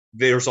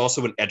 There's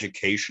also an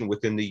education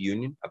within the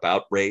union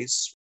about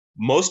race.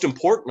 Most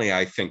importantly,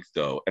 I think,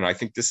 though, and I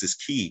think this is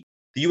key,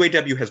 the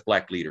UAW has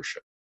black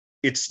leadership.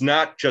 It's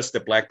not just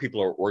that black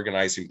people are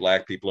organizing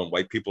black people and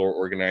white people are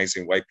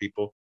organizing white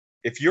people.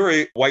 If you're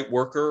a white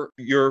worker,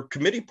 your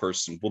committee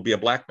person will be a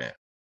black man.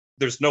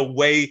 There's no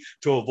way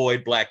to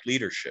avoid black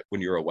leadership when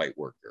you're a white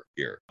worker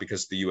here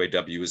because the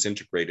UAW is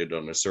integrated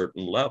on a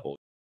certain level.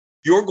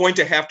 You're going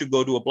to have to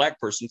go to a black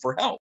person for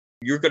help.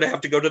 You're going to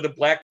have to go to the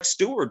black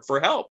steward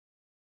for help.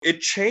 It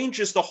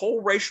changes the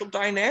whole racial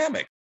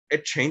dynamic.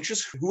 It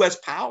changes who has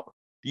power.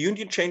 The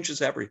union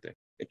changes everything.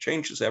 It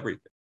changes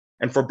everything.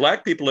 And for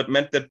Black people, it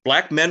meant that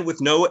Black men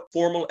with no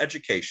formal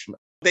education,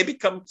 they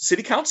become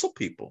city council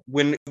people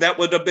when that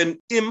would have been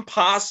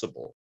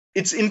impossible.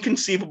 It's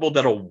inconceivable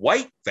that a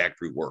white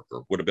factory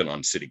worker would have been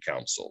on city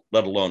council,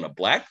 let alone a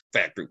Black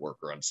factory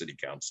worker on city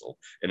council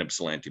in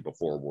Ypsilanti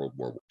before World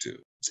War II.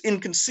 It's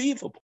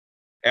inconceivable.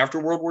 After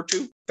World War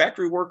II,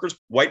 factory workers,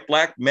 white,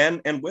 Black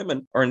men and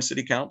women are in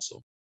city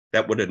council.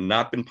 That would have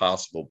not been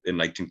possible in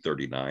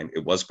 1939.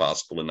 It was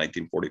possible in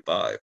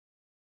 1945.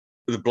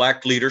 The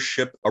Black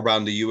leadership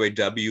around the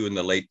UAW in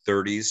the late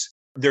 30s,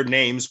 their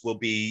names will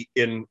be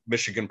in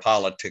Michigan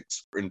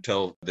politics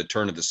until the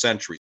turn of the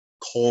century.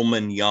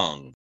 Coleman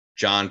Young,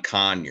 John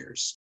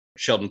Conyers,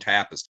 Sheldon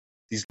Tapas.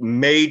 These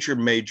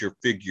major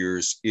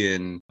figures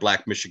in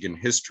Black Michigan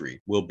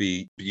history will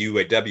be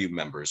UAW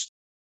members.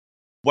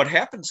 What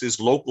happens is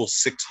Local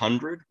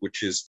 600,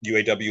 which is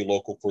UAW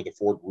local for the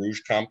Fort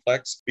Rouge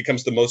complex,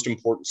 becomes the most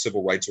important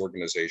civil rights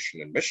organization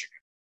in Michigan.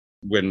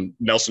 When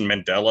Nelson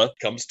Mandela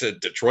comes to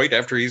Detroit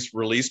after he's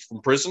released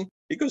from prison,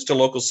 he goes to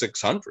Local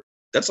 600.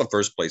 That's the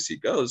first place he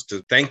goes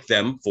to thank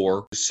them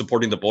for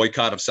supporting the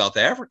boycott of South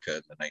Africa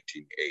in the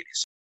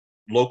 1980s.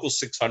 Local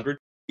 600,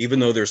 even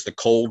though there's the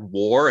Cold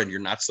War and you're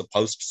not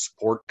supposed to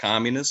support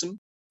communism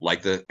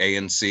like the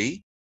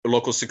ANC,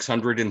 Local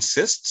 600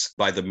 insists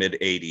by the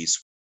mid-80s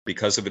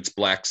because of its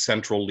Black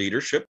central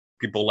leadership,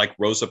 people like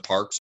Rosa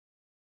Parks.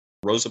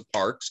 Rosa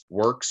Parks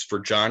works for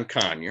John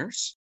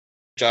Conyers.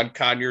 John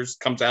Conyers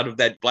comes out of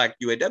that Black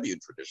UAW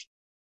tradition.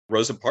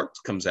 Rosa Parks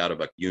comes out of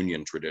a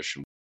union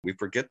tradition. We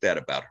forget that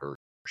about her.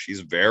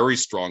 She's a very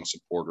strong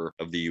supporter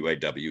of the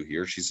UAW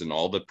here. She's in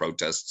all the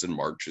protests and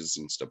marches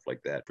and stuff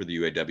like that for the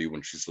UAW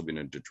when she's living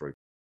in Detroit.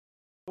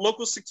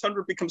 Local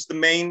 600 becomes the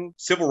main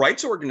civil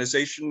rights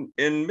organization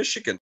in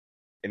Michigan.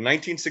 In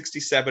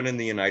 1967 in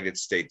the United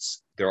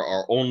States, there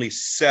are only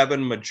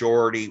 7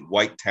 majority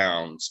white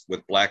towns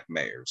with Black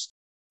mayors.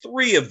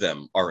 3 of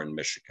them are in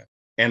Michigan.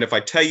 And if I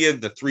tell you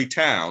the 3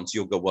 towns,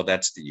 you'll go, well,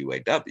 that's the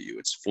UAW.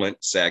 It's Flint,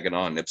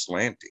 Saginaw, and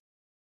Ypsilanti.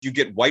 You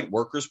get white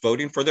workers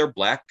voting for their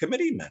Black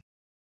committeemen.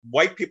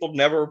 White people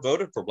never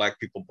voted for Black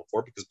people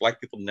before because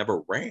Black people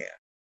never ran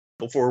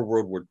before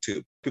World War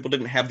II. People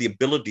didn't have the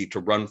ability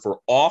to run for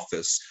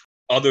office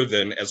other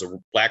than as a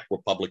Black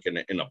Republican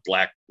in a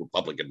Black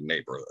Republican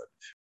neighborhood.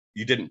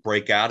 You didn't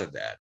break out of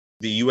that.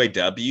 The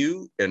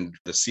UAW and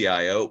the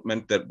CIO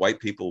meant that white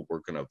people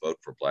were going to vote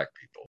for Black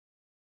people.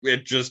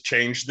 It just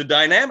changed the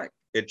dynamic.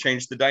 It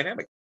changed the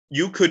dynamic.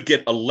 You could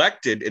get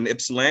elected in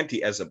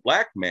Ypsilanti as a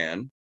Black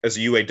man, as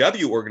a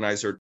UAW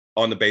organizer,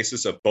 on the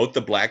basis of both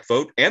the Black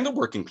vote and the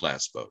working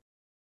class vote.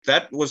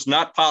 That was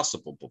not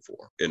possible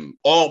before in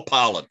all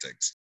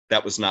politics.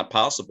 That was not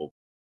possible.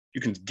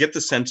 You can get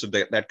the sense of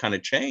that kind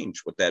of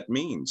change, what that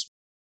means.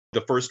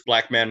 The first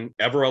Black man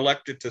ever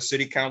elected to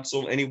city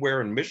council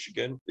anywhere in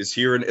Michigan is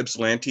here in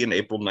Ypsilanti in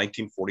April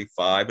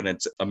 1945. And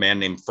it's a man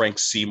named Frank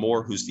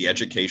Seymour, who's the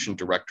education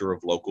director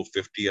of Local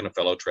 50 and a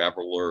fellow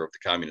traveler of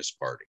the Communist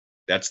Party.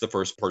 That's the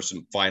first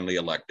person finally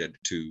elected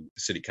to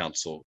city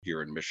council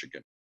here in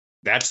Michigan.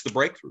 That's the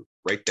breakthrough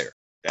right there.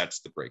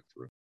 That's the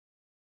breakthrough.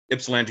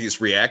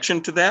 Ypsilanti's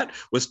reaction to that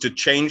was to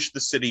change the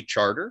city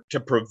charter to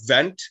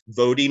prevent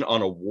voting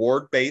on a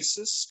ward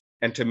basis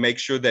and to make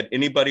sure that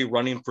anybody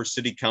running for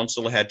city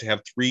council had to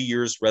have 3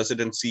 years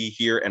residency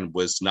here and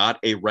was not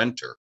a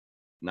renter,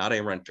 not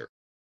a renter.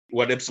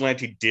 What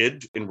Ypsilanti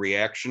did in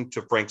reaction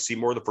to Frank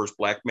Seymour, the first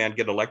Black man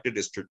get elected,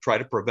 is to try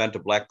to prevent a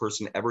Black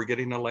person ever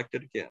getting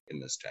elected again in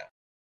this town.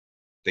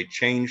 They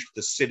changed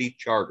the city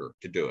charter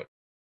to do it.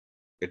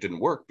 It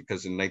didn't work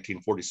because in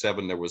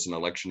 1947, there was an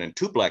election and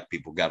 2 Black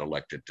people got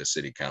elected to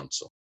city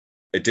council.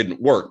 It didn't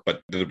work,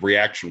 but the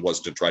reaction was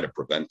to try to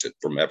prevent it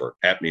from ever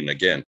happening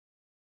again.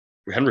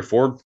 Henry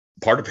Ford,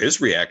 part of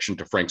his reaction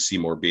to Frank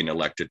Seymour being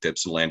elected to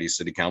Ypsilanti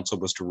City Council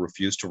was to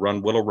refuse to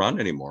run Willow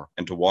Run anymore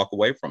and to walk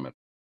away from it.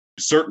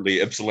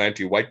 Certainly,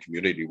 Ypsilanti white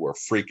community were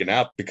freaking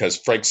out because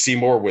Frank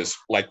Seymour was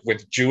like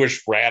with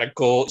Jewish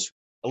radicals.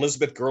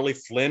 Elizabeth Gurley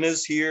Flynn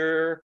is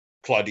here.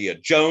 Claudia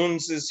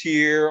Jones is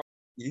here.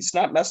 He's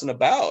not messing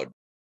about.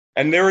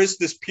 And there is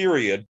this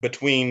period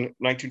between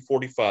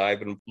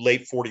 1945 and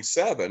late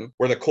 47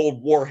 where the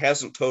Cold War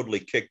hasn't totally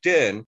kicked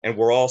in, and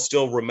we're all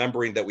still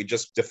remembering that we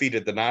just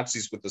defeated the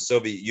Nazis with the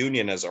Soviet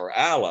Union as our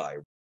ally.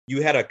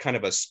 You had a kind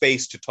of a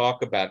space to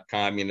talk about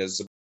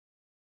communism.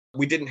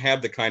 We didn't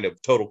have the kind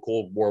of total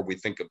Cold War we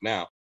think of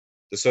now.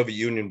 The Soviet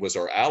Union was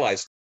our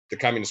allies. The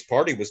Communist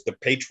Party was the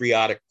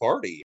patriotic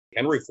party.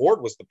 Henry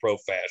Ford was the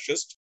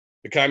pro-fascist.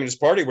 The Communist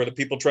Party were the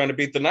people trying to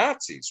beat the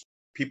Nazis.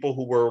 People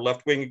who were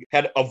left-wing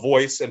had a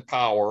voice and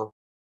power.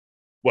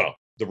 Well,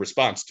 the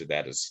response to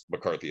that is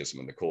McCarthyism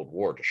in the Cold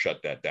War to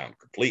shut that down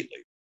completely.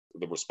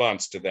 The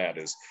response to that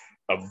is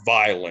a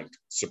violent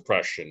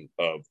suppression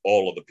of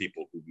all of the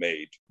people who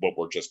made what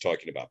we're just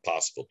talking about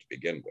possible to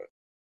begin with.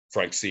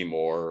 Frank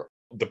Seymour,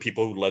 the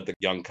people who led the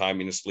Young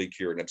Communist League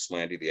here in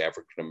Ypsilanti, the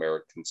African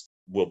Americans,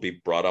 will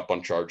be brought up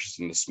on charges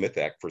in the Smith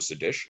Act for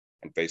sedition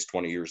and face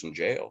 20 years in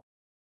jail.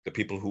 The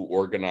people who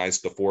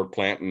organized the Ford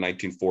plant in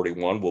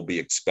 1941 will be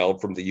expelled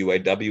from the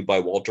UAW by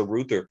Walter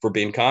Reuther for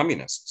being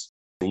communists.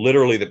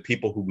 Literally the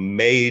people who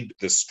made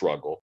this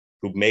struggle,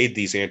 who made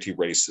these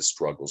anti-racist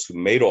struggles, who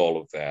made all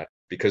of that,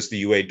 because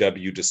the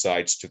UAW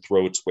decides to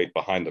throw its weight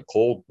behind the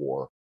Cold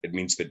War, it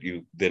means that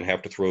you then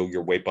have to throw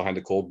your weight behind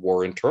the Cold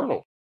War internal.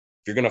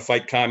 If you're going to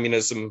fight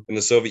communism in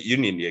the Soviet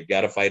Union, you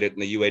got to fight it in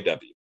the UAW,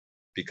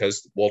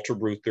 because Walter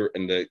Reuther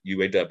and the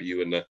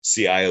UAW and the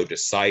CIO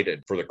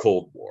decided for the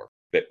Cold War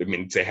that it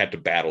means they had to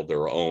battle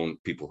their own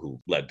people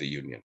who led the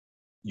union.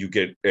 You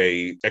get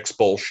a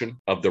expulsion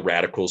of the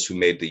radicals who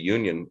made the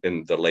union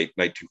in the late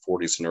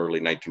 1940s and early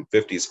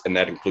 1950s, and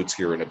that includes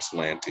here in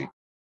Ypsilanti.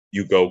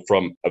 You go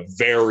from a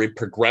very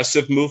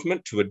progressive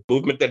movement to a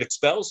movement that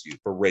expels you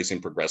for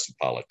raising progressive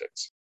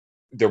politics.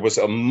 There was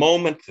a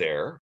moment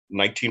there,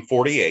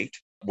 1948,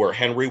 where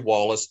Henry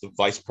Wallace, the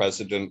vice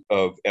president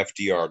of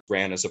FDR,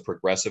 ran as a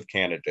progressive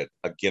candidate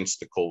against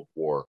the Cold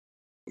War.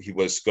 He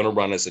was going to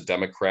run as a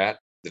Democrat.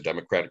 The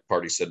Democratic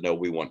Party said, no,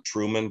 we want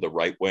Truman, the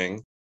right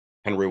wing.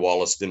 Henry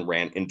Wallace then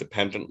ran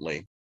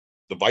independently.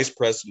 The vice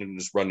president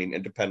is running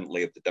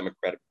independently of the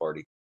Democratic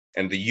Party,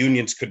 and the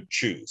unions could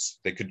choose.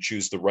 They could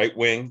choose the right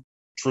wing,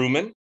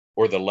 Truman,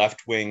 or the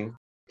left wing,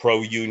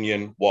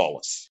 pro-union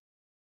Wallace.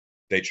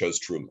 They chose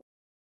Truman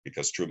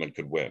because Truman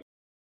could win.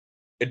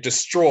 It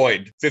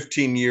destroyed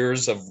 15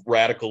 years of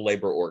radical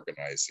labor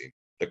organizing,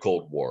 the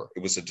Cold War.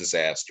 It was a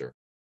disaster.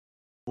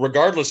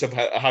 Regardless of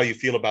how you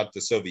feel about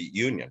the Soviet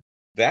Union,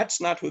 that's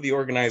not who the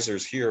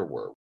organizers here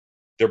were.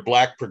 They're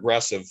Black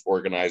progressive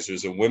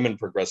organizers and women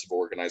progressive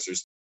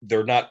organizers.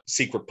 They're not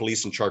secret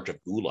police in charge of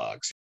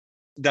gulags.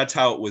 That's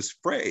how it was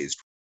phrased.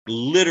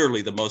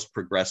 Literally, the most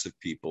progressive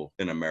people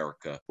in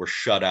America were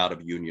shut out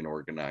of union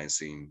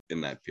organizing in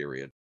that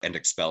period and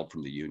expelled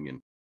from the union.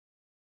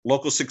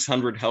 Local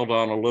 600 held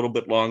on a little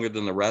bit longer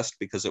than the rest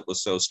because it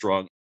was so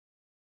strong.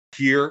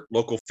 Here,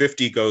 Local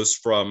 50 goes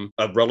from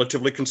a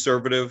relatively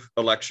conservative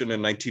election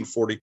in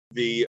 1940,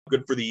 the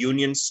Good for the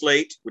Union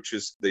slate, which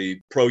is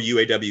the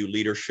pro-UAW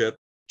leadership,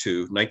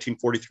 to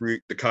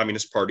 1943, the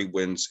Communist Party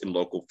wins in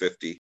Local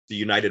 50. The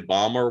United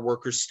Bomber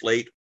Workers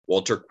slate,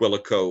 Walter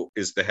Quilico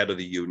is the head of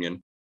the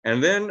union.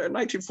 And then in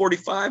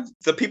 1945,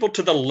 the people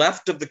to the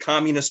left of the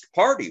Communist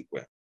Party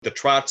win. The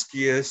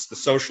Trotskyists, the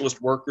Socialist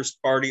Workers'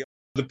 Party,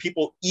 the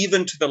people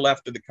even to the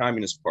left of the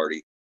Communist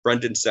Party.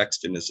 Brendan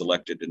Sexton is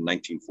elected in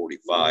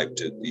 1945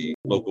 to the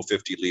Local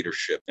 50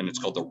 leadership, and it's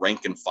called the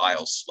rank and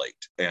file slate.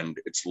 And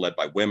it's led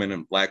by women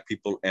and Black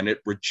people, and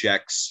it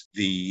rejects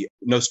the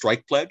no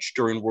strike pledge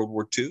during World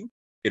War II.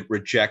 It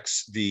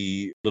rejects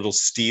the Little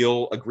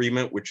Steel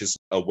Agreement, which is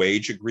a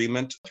wage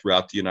agreement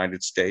throughout the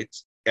United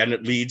States. And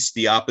it leads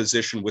the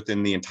opposition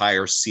within the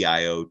entire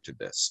CIO to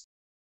this.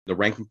 The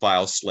rank and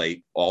file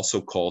slate also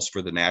calls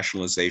for the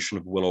nationalization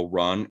of Willow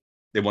Run.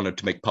 They wanted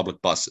to make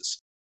public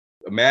buses.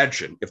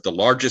 Imagine if the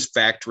largest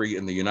factory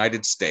in the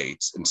United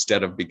States,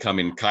 instead of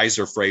becoming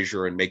Kaiser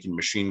Frazer and making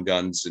machine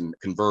guns and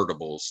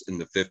convertibles in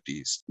the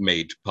 50s,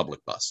 made public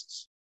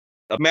buses.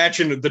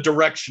 Imagine the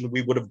direction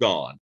we would have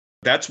gone.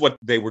 That's what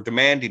they were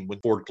demanding when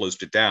Ford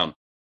closed it down.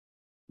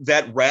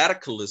 That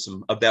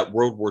radicalism of that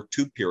World War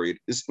II period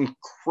is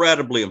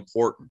incredibly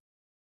important.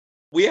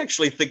 We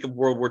actually think of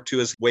World War II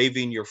as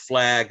waving your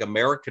flag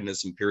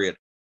Americanism period.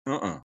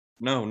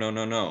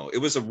 No. It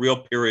was a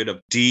real period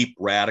of deep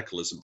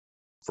radicalism.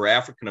 For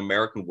African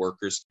American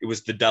workers, it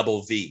was the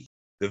double V,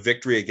 the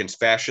victory against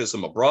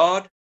fascism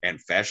abroad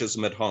and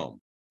fascism at home,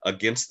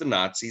 against the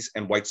Nazis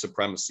and white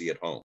supremacy at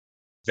home.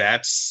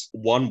 That's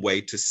one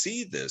way to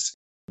see this.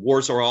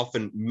 Wars are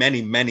often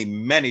many, many,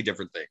 many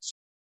different things.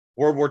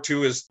 World War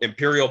II is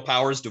imperial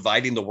powers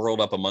dividing the world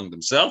up among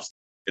themselves.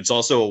 It's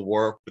also a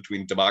war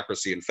between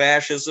democracy and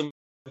fascism.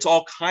 It's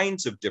all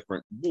kinds of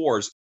different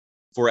wars.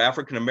 For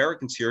African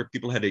Americans here,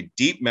 people had a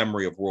deep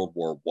memory of World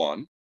War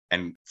I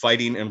and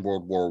fighting in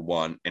World War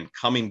I and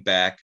coming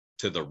back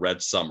to the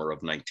Red Summer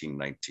of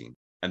 1919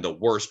 and the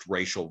worst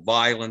racial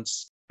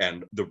violence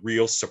and the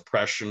real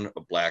suppression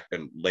of Black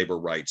and labor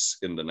rights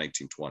in the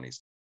 1920s.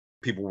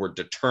 People were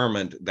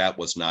determined that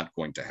was not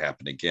going to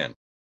happen again.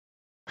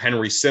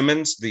 Henry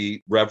Simmons,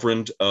 the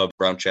Reverend of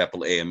Brown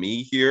Chapel AME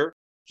here,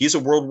 he's a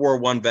World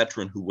War I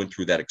veteran who went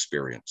through that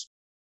experience.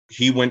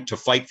 He went to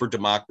fight for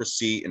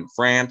democracy in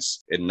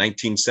France in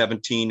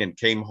 1917 and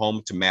came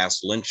home to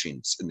mass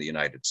lynchings in the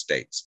United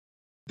States.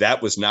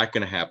 That was not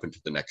going to happen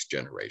to the next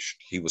generation.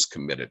 He was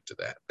committed to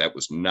that. That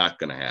was not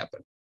going to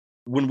happen.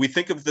 When we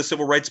think of the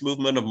civil rights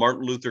movement of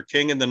Martin Luther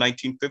King in the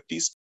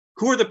 1950s,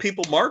 who are the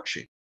people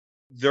marching?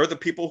 They're the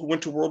people who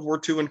went to World War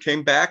II and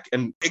came back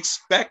and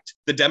expect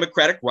the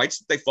democratic rights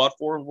that they fought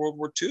for in World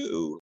War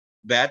II.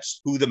 That's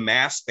who the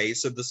mass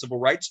base of the civil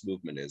rights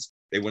movement is.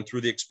 They went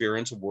through the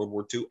experience of World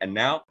War II, and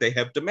now they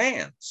have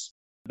demands.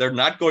 They're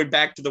not going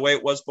back to the way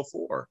it was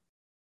before.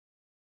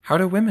 How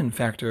do women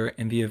factor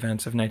in the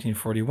events of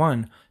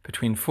 1941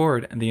 between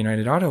Ford and the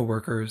United Auto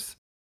Workers?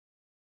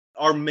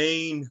 Our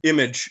main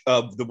image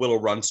of the Willow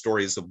Run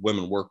story is of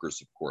women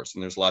workers, of course,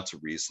 and there's lots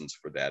of reasons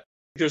for that.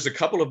 There's a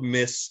couple of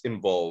myths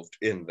involved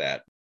in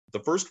that. The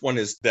first one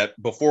is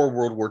that before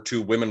World War II,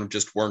 women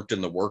just weren't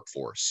in the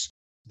workforce.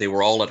 They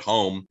were all at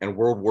home, and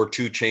World War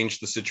II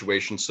changed the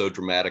situation so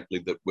dramatically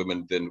that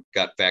women then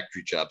got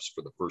factory jobs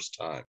for the first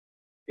time.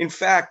 In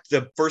fact,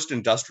 the first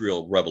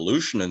industrial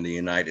revolution in the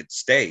United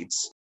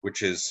States,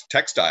 which is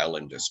textile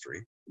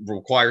industry,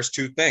 requires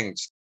two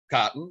things: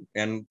 cotton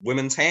and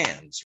women's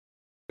hands.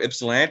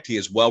 Ypsilanti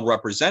is well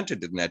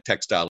represented in that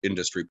textile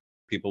industry.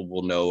 People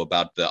will know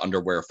about the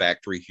underwear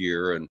factory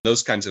here and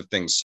those kinds of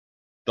things.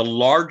 The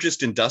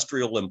largest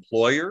industrial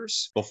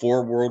employers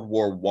before World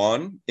War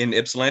I in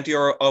Ypsilanti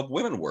are of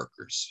women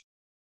workers.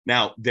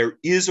 Now, there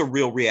is a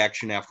real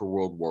reaction after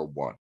World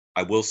War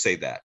I will say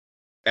that.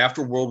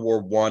 After World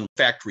War I,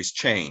 factories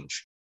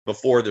change.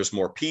 Before, there's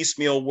more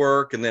piecemeal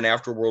work, and then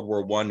after World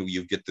War I,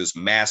 you get these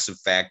massive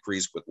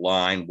factories with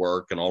line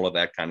work and all of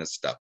that kind of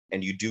stuff.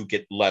 And you do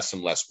get less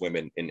and less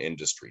women in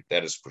industry.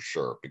 That is for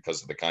sure,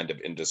 because of the kind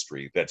of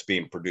industry that's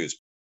being produced.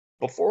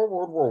 Before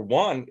World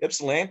War I,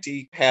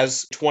 Ypsilanti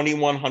has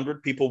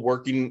 2,100 people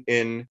working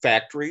in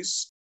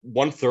factories.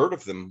 1/3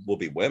 of them will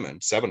be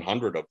women.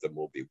 700 of them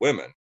will be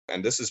women.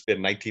 And this has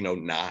been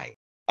 1909.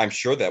 I'm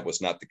sure that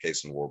was not the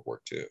case in World War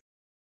II.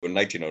 In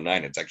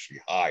 1909, it's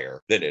actually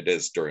higher than it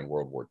is during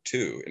World War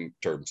II in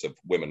terms of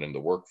women in the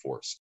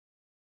workforce.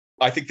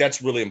 I think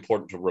that's really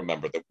important to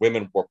remember, that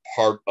women were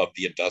part of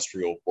the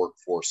industrial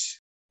workforce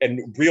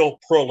and real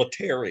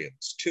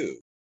proletarians too.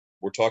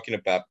 We're talking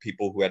about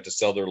people who had to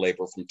sell their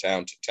labor from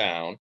town to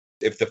town.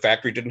 If the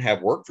factory didn't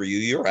have work for you,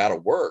 you're out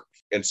of work.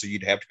 And so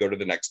you'd have to go to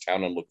the next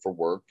town and look for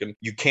work. And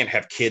you can't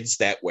have kids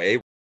that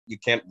way. You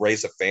can't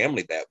raise a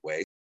family that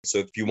way. So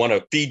if you want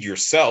to feed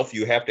yourself,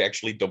 you have to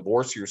actually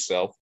divorce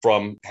yourself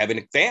from having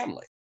a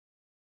family.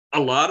 A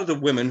lot of the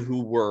women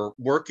who were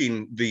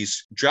working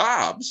these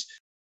jobs,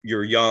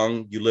 you're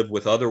young, you live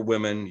with other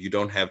women, you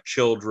don't have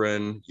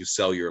children, you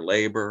sell your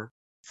labor.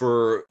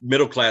 For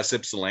middle-class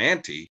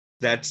Ypsilanti,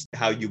 that's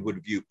how you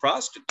would view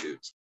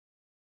prostitutes.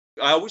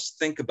 I always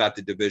think about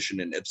the division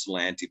in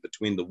Ypsilanti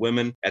between the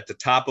women at the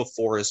top of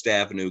Forest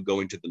Avenue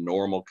going to the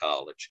normal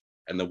college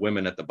and the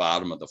women at the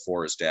bottom of the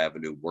Forest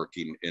Avenue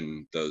working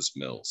in those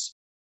mills.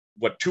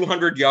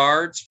 200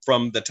 yards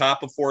from the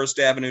top of Forest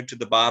Avenue to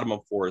the bottom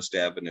of Forest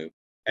Avenue.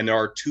 And there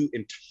are two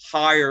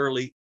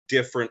entirely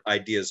different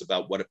ideas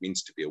about what it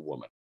means to be a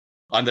woman.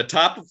 On the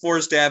top of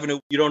Forest Avenue,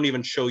 you don't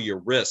even show your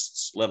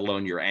wrists, let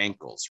alone your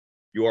ankles.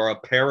 You are a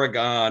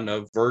paragon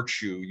of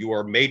virtue. You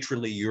are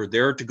matronly. You're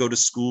there to go to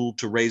school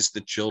to raise the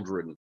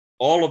children.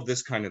 All of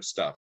this kind of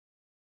stuff.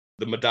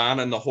 The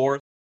Madonna and the Whore,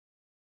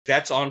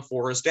 that's on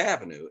Forest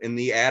Avenue in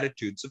the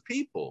attitudes of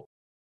people.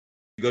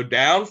 You go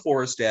down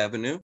Forest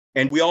Avenue,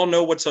 and we all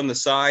know what's on the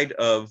side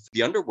of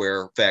the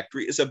underwear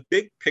factory is a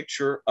big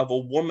picture of a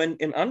woman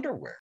in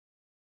underwear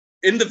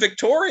in the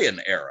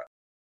Victorian era.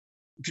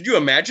 Could you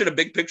imagine a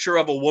big picture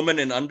of a woman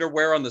in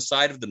underwear on the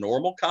side of the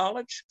normal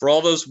college for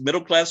all those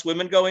middle-class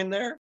women going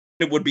there?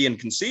 It would be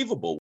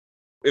inconceivable.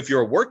 If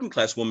you're a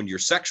working-class woman, you're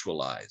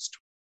sexualized.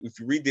 If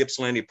you read the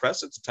Ypsilanti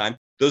Press at the time,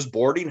 those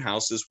boarding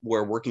houses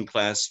where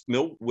working-class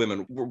mill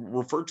women were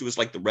referred to as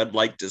like the red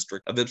light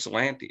district of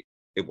Ypsilanti.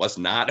 It was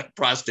not a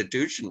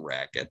prostitution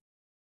racket.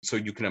 So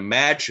you can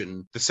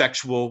imagine the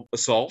sexual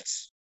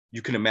assaults.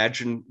 You can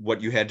imagine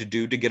what you had to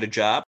do to get a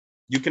job.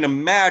 You can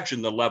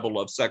imagine the level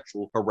of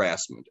sexual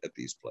harassment at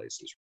these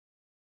places.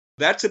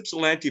 That's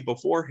Ypsilanti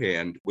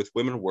beforehand with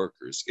women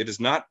workers. It is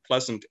not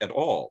pleasant at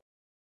all.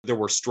 There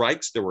were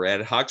strikes. There were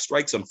ad hoc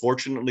strikes.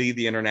 Unfortunately,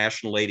 the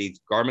International Ladies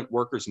Garment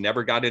Workers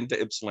never got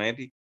into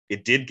Ypsilanti.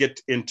 It did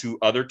get into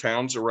other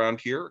towns around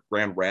here.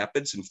 Grand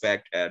Rapids, in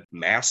fact, had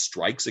mass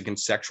strikes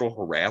against sexual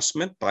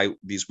harassment by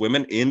these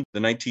women in the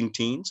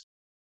 19-teens.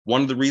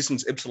 One of the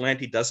reasons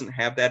Ypsilanti doesn't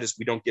have that is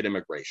we don't get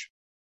immigration.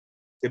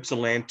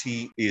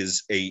 Ypsilanti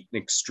is an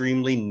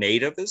extremely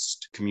nativist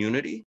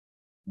community.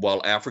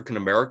 While African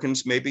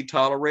Americans may be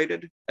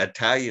tolerated,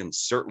 Italians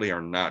certainly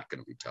are not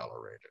going to be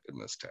tolerated in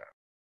this town.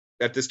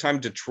 At this time,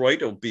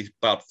 Detroit will be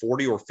about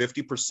 40 or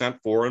 50%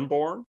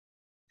 foreign-born.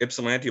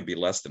 Ypsilanti will be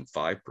less than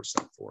 5%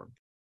 foreign.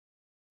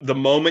 The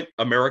moment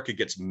America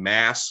gets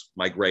mass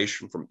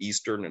migration from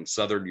Eastern and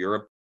Southern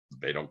Europe,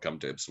 they don't come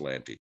to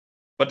Ypsilanti.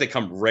 But they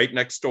come right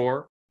next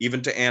door,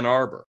 even to Ann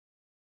Arbor.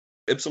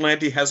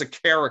 Ypsilanti has a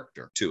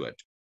character to it.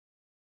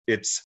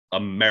 It's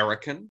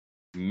American,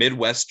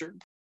 Midwestern,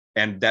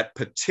 and that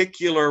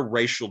particular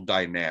racial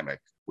dynamic,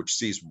 which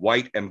sees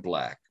white and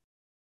black.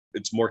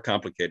 It's more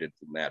complicated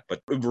than that,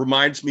 but it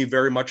reminds me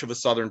very much of a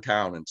Southern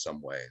town in some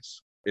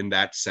ways, in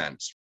that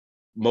sense.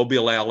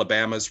 Mobile,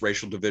 Alabama's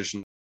racial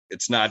division,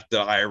 it's not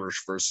the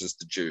Irish versus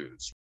the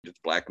Jews. It's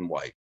black and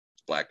white.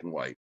 It's black and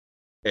white.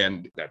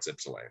 And that's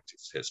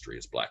Ypsilanti's history,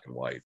 is black and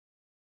white.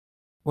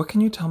 What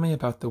can you tell me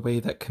about the way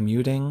that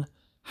commuting,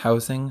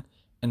 housing,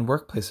 and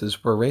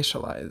workplaces were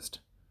racialized?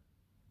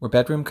 Were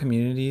bedroom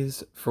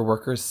communities for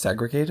workers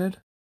segregated?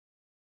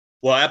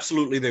 Well,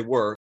 absolutely they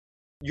were.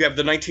 You have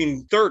the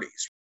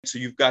 1930s. So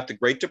you've got the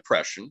Great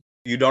Depression.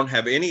 You don't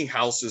have any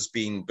houses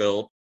being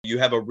built. You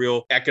have a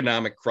real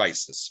economic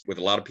crisis with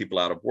a lot of people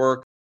out of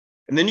work.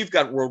 And then you've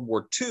got World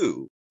War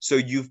II. So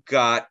you've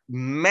got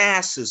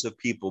masses of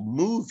people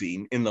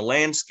moving in the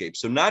landscape.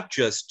 So not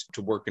just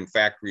to work in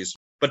factories,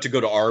 but to go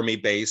to army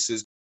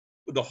bases.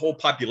 The whole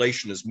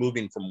population is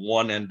moving from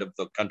one end of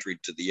the country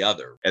to the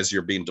other as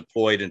you're being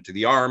deployed into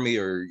the army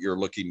or you're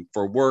looking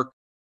for work.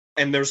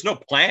 And there's no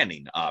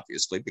planning,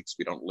 obviously, because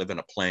we don't live in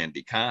a planned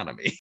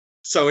economy.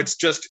 So it's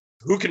just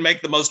who can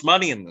make the most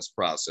money in this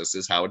process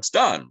is how it's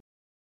done.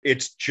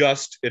 It's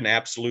just an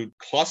absolute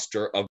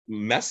cluster of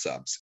mess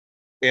ups.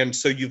 And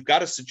so you've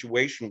got a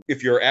situation,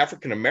 if you're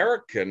African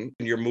American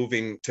and you're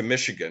moving to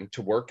Michigan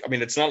to work, I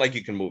mean, it's not like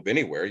you can move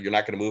anywhere. You're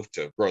not going to move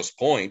to Grosse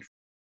Pointe.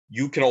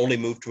 You can only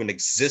move to an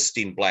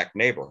existing Black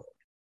neighborhood.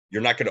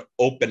 You're not going to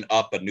open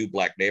up a new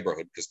Black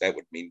neighborhood because that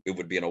would mean it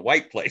would be in a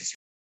white place.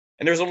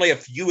 And there's only a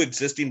few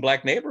existing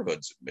Black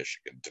neighborhoods in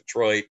Michigan,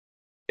 Detroit,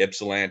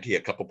 Ypsilanti,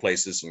 a couple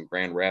places in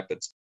Grand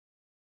Rapids.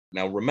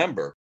 Now,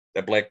 remember,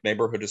 that Black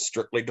neighborhood is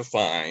strictly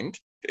defined.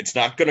 It's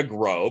not going to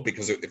grow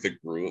because if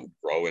it grew, it would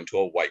grow into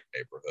a white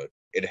neighborhood.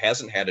 It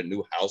hasn't had a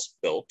new house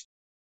built.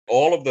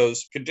 All of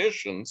those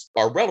conditions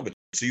are relevant.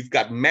 So you've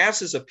got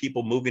masses of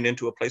people moving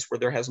into a place where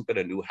there hasn't been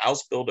a new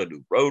house built, a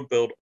new road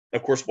built.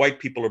 Of course, white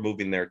people are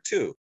moving there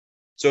too.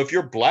 So if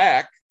you're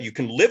Black, you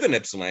can live in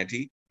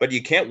Ypsilanti, but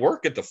you can't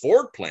work at the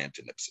Ford plant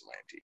in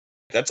Ypsilanti.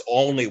 That's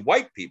only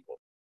white people.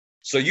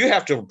 So you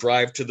have to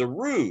drive to the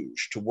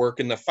Rouge to work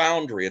in the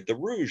foundry at the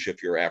Rouge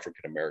if you're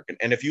African American.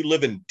 And if you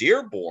live in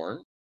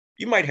Dearborn,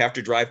 you might have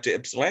to drive to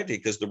Ypsilanti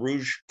because the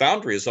Rouge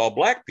foundry is all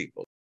Black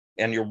people.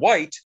 And you're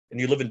white and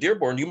you live in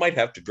Dearborn, you might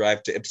have to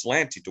drive to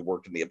Ypsilanti to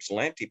work in the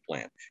Ypsilanti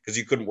plant because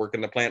you couldn't work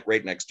in the plant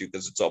right next to you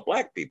because it's all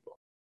Black people.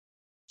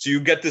 So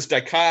you get this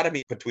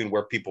dichotomy between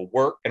where people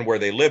work and where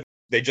they live.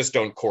 They just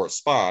don't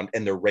correspond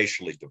and they're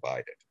racially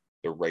divided.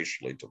 They're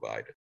racially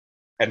divided.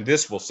 And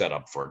this will set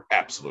up for an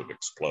absolute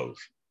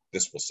explosion.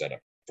 This will set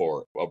up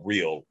for a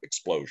real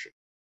explosion.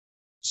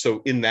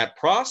 So in that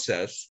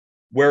process,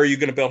 where are you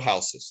going to build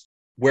houses?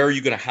 Where are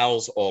you going to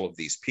house all of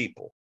these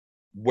people?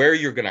 Where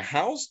you're going to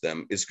house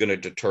them is going to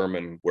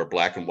determine where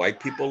Black and white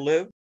people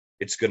live.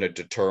 It's going to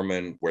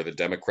determine where the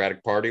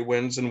Democratic Party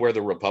wins and where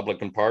the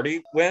Republican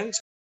Party wins.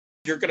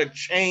 You're going to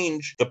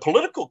change the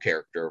political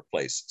character of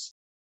places.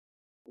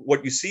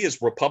 What you see is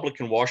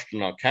Republican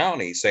Washtenaw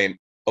County saying,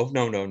 oh,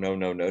 no.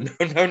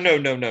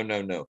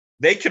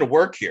 They can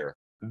work here.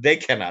 They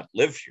cannot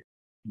live here.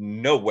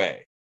 No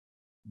way.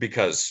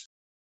 Because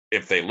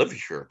if they live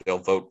here, they'll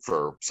vote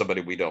for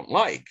somebody we don't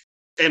like.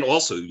 And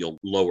also you'll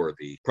lower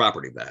the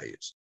property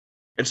values.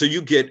 And so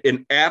you get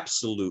an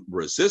absolute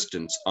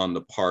resistance on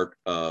the part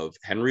of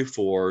Henry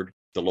Ford,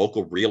 the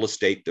local real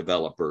estate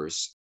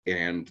developers,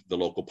 and the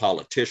local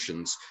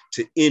politicians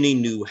to any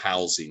new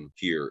housing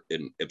here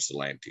in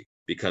Ypsilanti,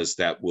 because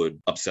that would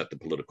upset the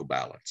political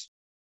balance.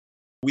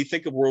 We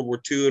think of World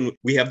War II and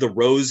we have the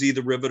Rosie,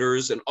 the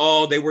Riveters, and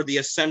they were the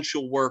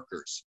essential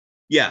workers.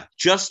 Yeah,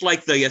 just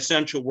like the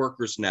essential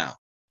workers now,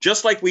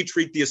 just like we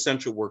treat the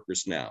essential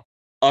workers now,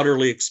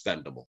 utterly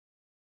expendable,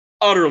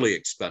 utterly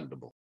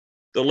expendable.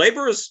 The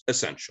labor is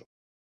essential.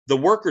 The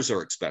workers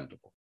are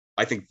expendable.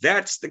 I think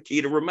that's the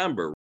key to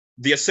remember.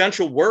 The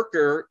essential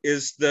worker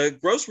is the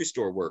grocery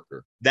store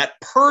worker.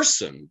 That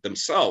person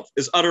themselves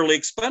is utterly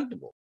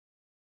expendable.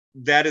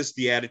 That is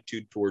the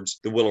attitude towards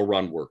the Willow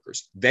Run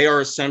workers. They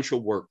are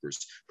essential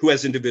workers who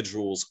as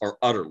individuals are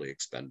utterly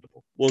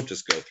expendable. We'll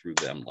just go through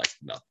them like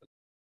nothing.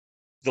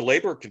 The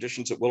labor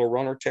conditions at Willow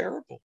Run are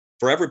terrible.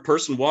 For every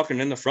person walking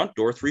in the front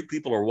door, 3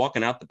 people are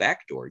walking out the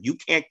back door. You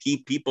can't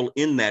keep people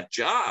in that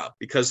job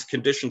because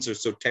conditions are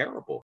so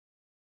terrible.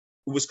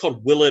 It was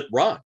called Will It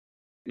Run,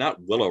 not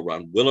Willow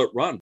Run, Will It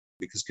Run,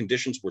 because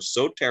conditions were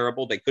so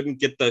terrible. They couldn't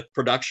get the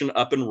production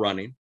up and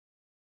running.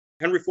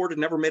 Henry Ford had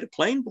never made a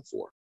plane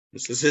before.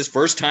 This is his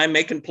first time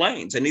making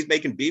planes, and he's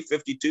making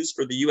B-52s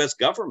for the U.S.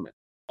 government.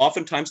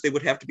 Oftentimes, they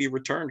would have to be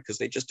returned because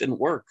they just didn't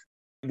work.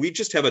 We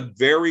just have a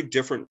very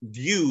different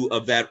view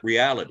of that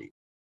reality.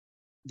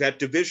 That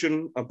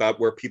division about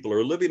where people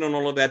are living and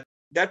all of that,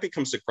 that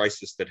becomes a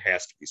crisis that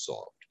has to be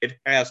solved. It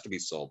has to be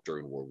solved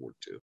during World War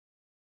II.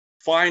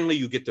 Finally,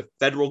 you get the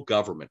federal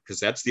government,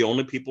 because that's the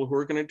only people who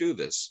are going to do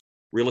this.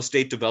 Real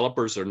estate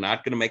developers are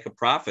not going to make a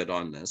profit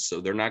on this, so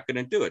they're not going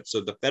to do it.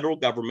 So the federal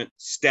government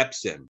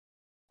steps in.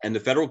 And the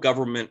federal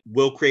government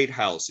will create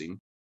housing.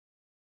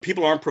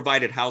 People aren't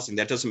provided housing.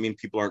 That doesn't mean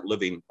people aren't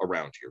living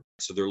around here.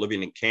 So they're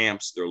living in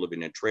camps, they're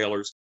living in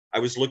trailers. I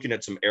was looking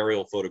at some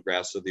aerial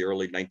photographs of the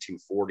early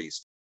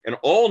 1940s. And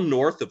all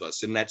north of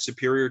us in that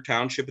Superior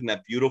Township and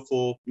that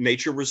beautiful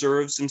nature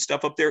reserves and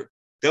stuff up there,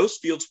 those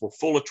fields were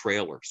full of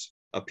trailers,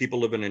 of people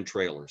living in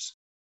trailers.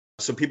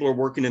 So people are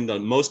working in the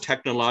most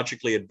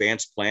technologically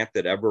advanced plant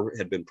that ever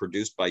had been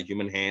produced by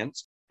human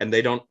hands, and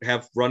they don't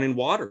have running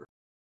water.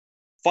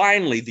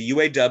 Finally, the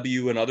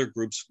UAW and other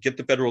groups get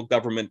the federal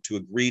government to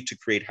agree to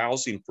create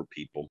housing for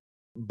people,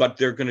 but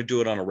they're going to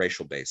do it on a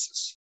racial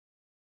basis.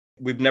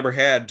 We've never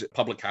had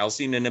public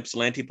housing in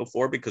Ypsilanti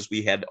before because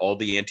we had all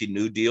the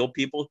anti-New Deal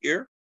people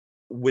here.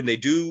 When they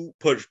do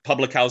put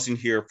public housing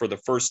here for the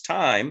first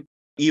time,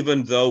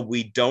 even though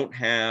we don't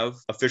have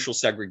official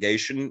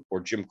segregation or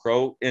Jim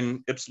Crow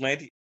in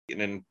Ypsilanti,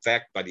 And in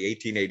fact, by the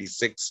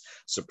 1886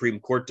 Supreme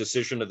Court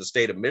decision of the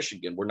state of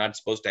Michigan, we're not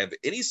supposed to have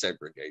any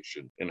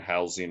segregation in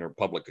housing or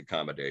public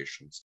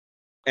accommodations.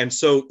 And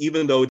so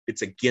even though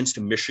it's against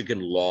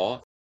Michigan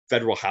law,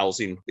 federal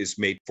housing is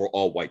made for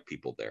all white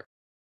people there.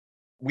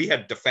 We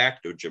had de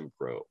facto Jim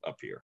Crow up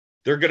here.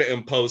 They're going to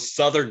impose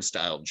Southern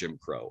style Jim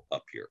Crow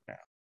up here now,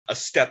 a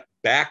step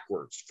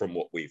backwards from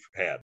what we've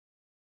had.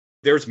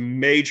 There's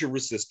major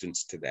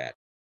resistance to that.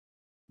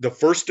 The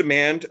first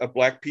demand of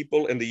Black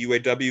people in the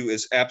UAW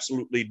is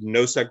absolutely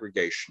no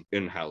segregation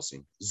in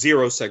housing,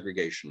 zero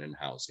segregation in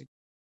housing.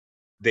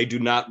 They do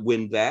not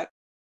win that.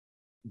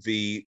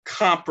 The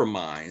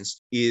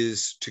compromise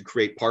is to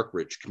create Park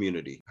Ridge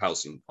community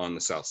housing on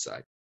the South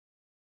Side.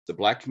 The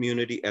Black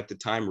community at the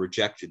time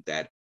rejected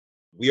that.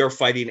 We are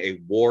fighting a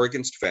war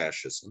against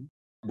fascism.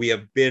 We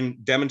have been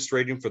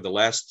demonstrating for the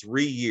last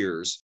 3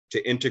 years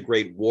to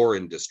integrate war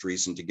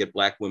industries and to get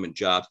Black women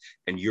jobs,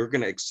 and you're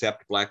going to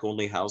accept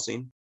Black-only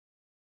housing?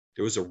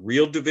 There was a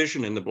real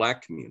division in the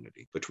Black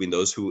community between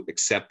those who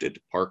accepted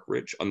Park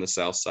Ridge on the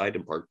South Side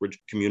and Park Ridge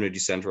Community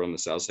Center on the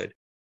South Side,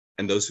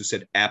 and those who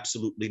said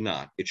absolutely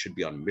not. It should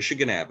be on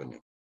Michigan Avenue.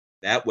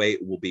 That way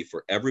it will be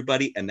for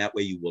everybody, and that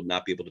way you will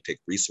not be able to take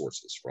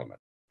resources from it.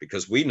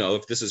 Because we know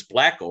if this is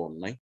Black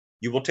only,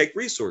 you will take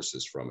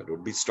resources from it. It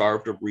will be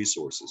starved of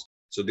resources.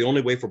 So the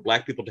only way for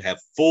Black people to have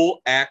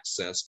full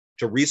access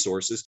to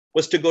resources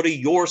was to go to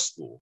your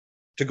school,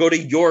 to go to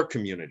your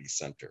community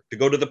center, to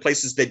go to the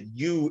places that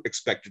you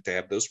expected to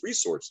have those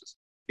resources.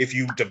 If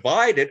you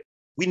divide it,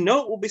 we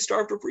know it will be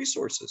starved of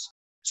resources.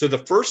 So the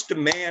first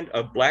demand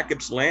of Black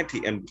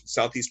Ypsilanti and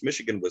Southeast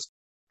Michigan was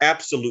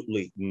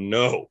absolutely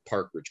no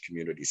Park Ridge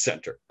Community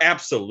Center,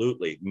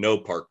 absolutely no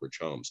Park Ridge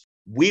homes.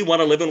 We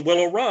want to live in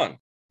Willow Run.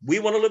 We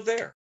want to live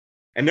there.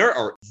 And there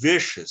are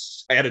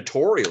vicious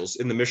editorials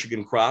in the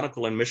Michigan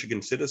Chronicle and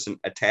Michigan Citizen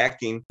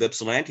attacking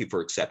Ypsilanti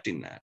for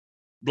accepting that.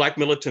 Black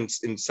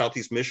militants in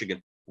Southeast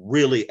Michigan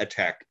really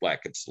attacked Black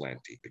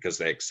Ypsilanti because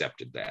they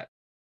accepted that.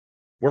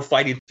 We're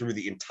fighting through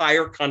the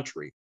entire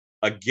country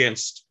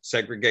against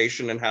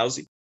segregation and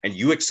housing. And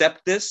you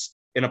accept this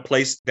in a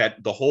place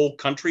that the whole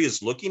country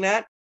is looking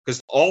at?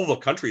 Because all the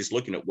country is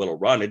looking at Willow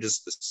Run. It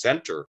is the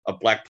center of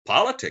Black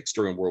politics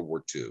during World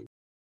War II.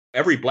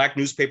 Every Black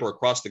newspaper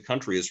across the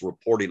country is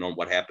reporting on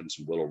what happens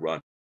in Willow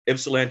Run.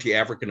 Ypsilanti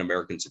African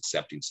Americans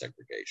accepting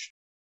segregation.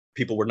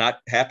 People were not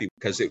happy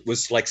because it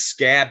was like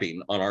scabbing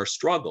on our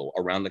struggle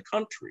around the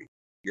country.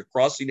 You're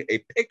crossing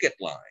a picket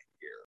line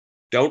here.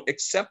 Don't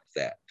accept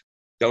that.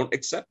 Don't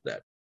accept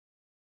that.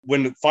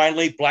 When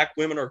finally Black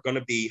women are going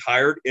to be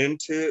hired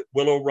into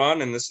Willow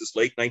Run, and this is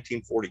late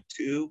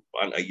 1942,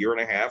 on a year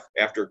and a half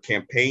after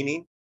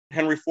campaigning,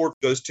 Henry Ford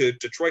goes to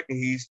Detroit and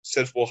he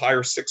says, we'll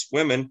hire 6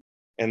 women.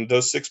 And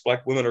those 6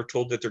 Black women are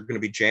told that they're going to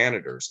be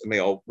janitors, and they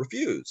all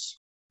refuse.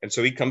 And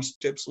so he comes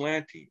to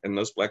Ypsilanti, and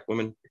those Black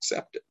women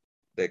accept it.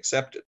 They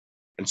accept it.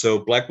 And so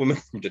Black women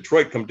from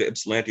Detroit come to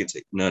Ypsilanti and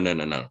say,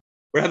 no.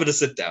 We're having to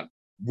sit down.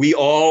 We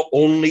all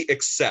only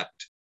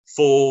accept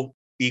full,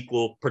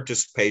 equal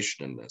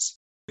participation in this.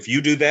 If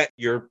you do that,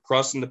 you're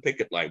crossing the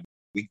picket line.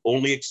 We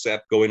only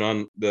accept going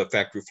on the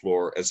factory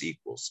floor as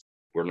equals.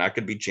 We're not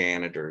going to be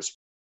janitors.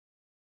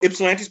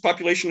 Ypsilanti's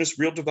population is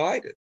real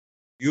divided.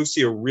 You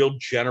see a real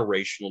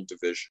generational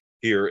division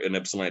here in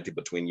Ypsilanti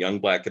between young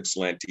Black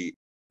Ypsilanti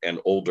and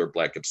older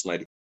Black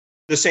Ypsilanti.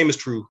 The same is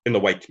true in the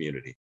white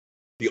community.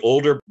 The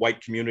older white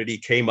community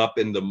came up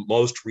in the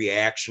most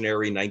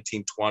reactionary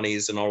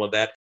 1920s and all of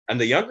that. And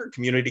the younger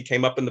community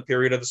came up in the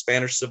period of the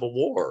Spanish Civil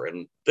War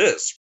and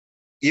this.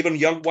 Even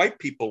young white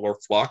people are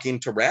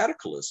flocking to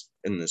radicalism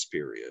in this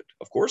period.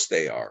 Of course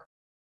they are.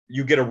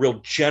 You get a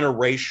real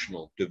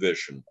generational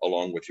division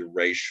along with your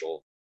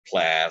racial,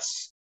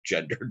 class,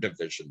 gender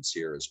divisions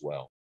here as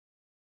well.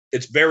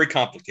 It's very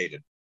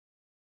complicated.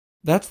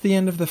 That's the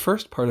end of the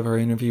first part of our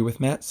interview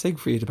with Matt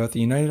Siegfried about the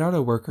United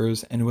Auto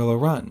Workers and Willow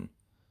Run.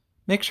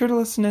 Make sure to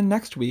listen in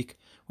next week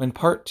when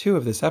part 2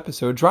 of this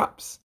episode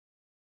drops.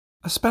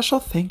 A special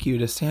thank you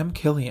to Sam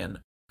Killian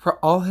for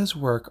all his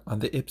work on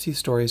the Ipsy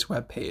Stories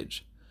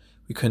webpage.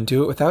 We couldn't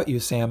do it without you,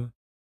 Sam.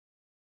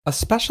 A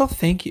special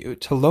thank you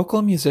to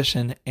local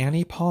musician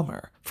Annie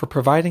Palmer for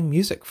providing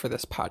music for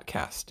this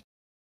podcast.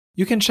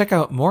 You can check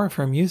out more of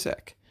her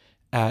music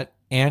at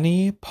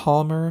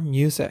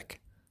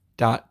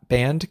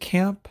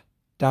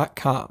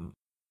anniepalmermusic.bandcamp.com.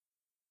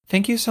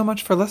 Thank you so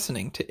much for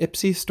listening to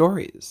Ipsy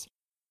Stories.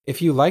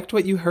 If you liked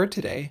what you heard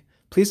today,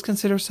 please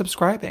consider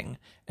subscribing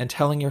and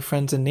telling your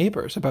friends and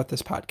neighbors about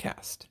this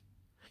podcast.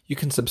 You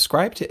can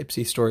subscribe to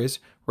Ipsy Stories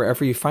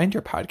wherever you find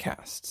your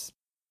podcasts.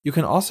 You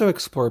can also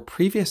explore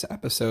previous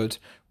episodes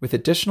with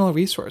additional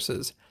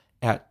resources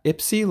at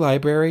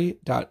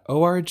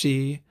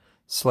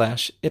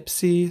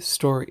ipsylibrary.org/Ipsy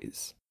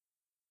Stories.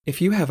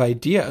 If you have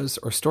ideas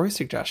or story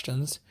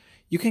suggestions,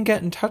 you can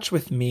get in touch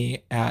with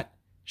me at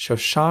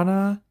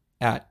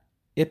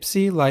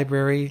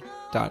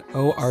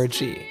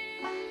shoshana@ipsylibrary.org.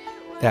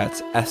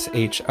 That's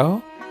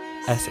SHOSHANNA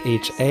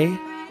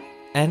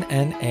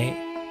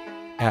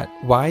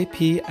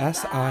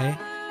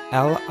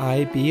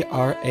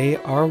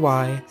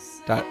 @YPSILIBRARY.org.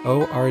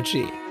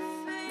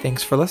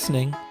 Thanks for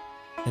listening,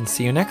 and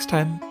see you next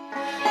time.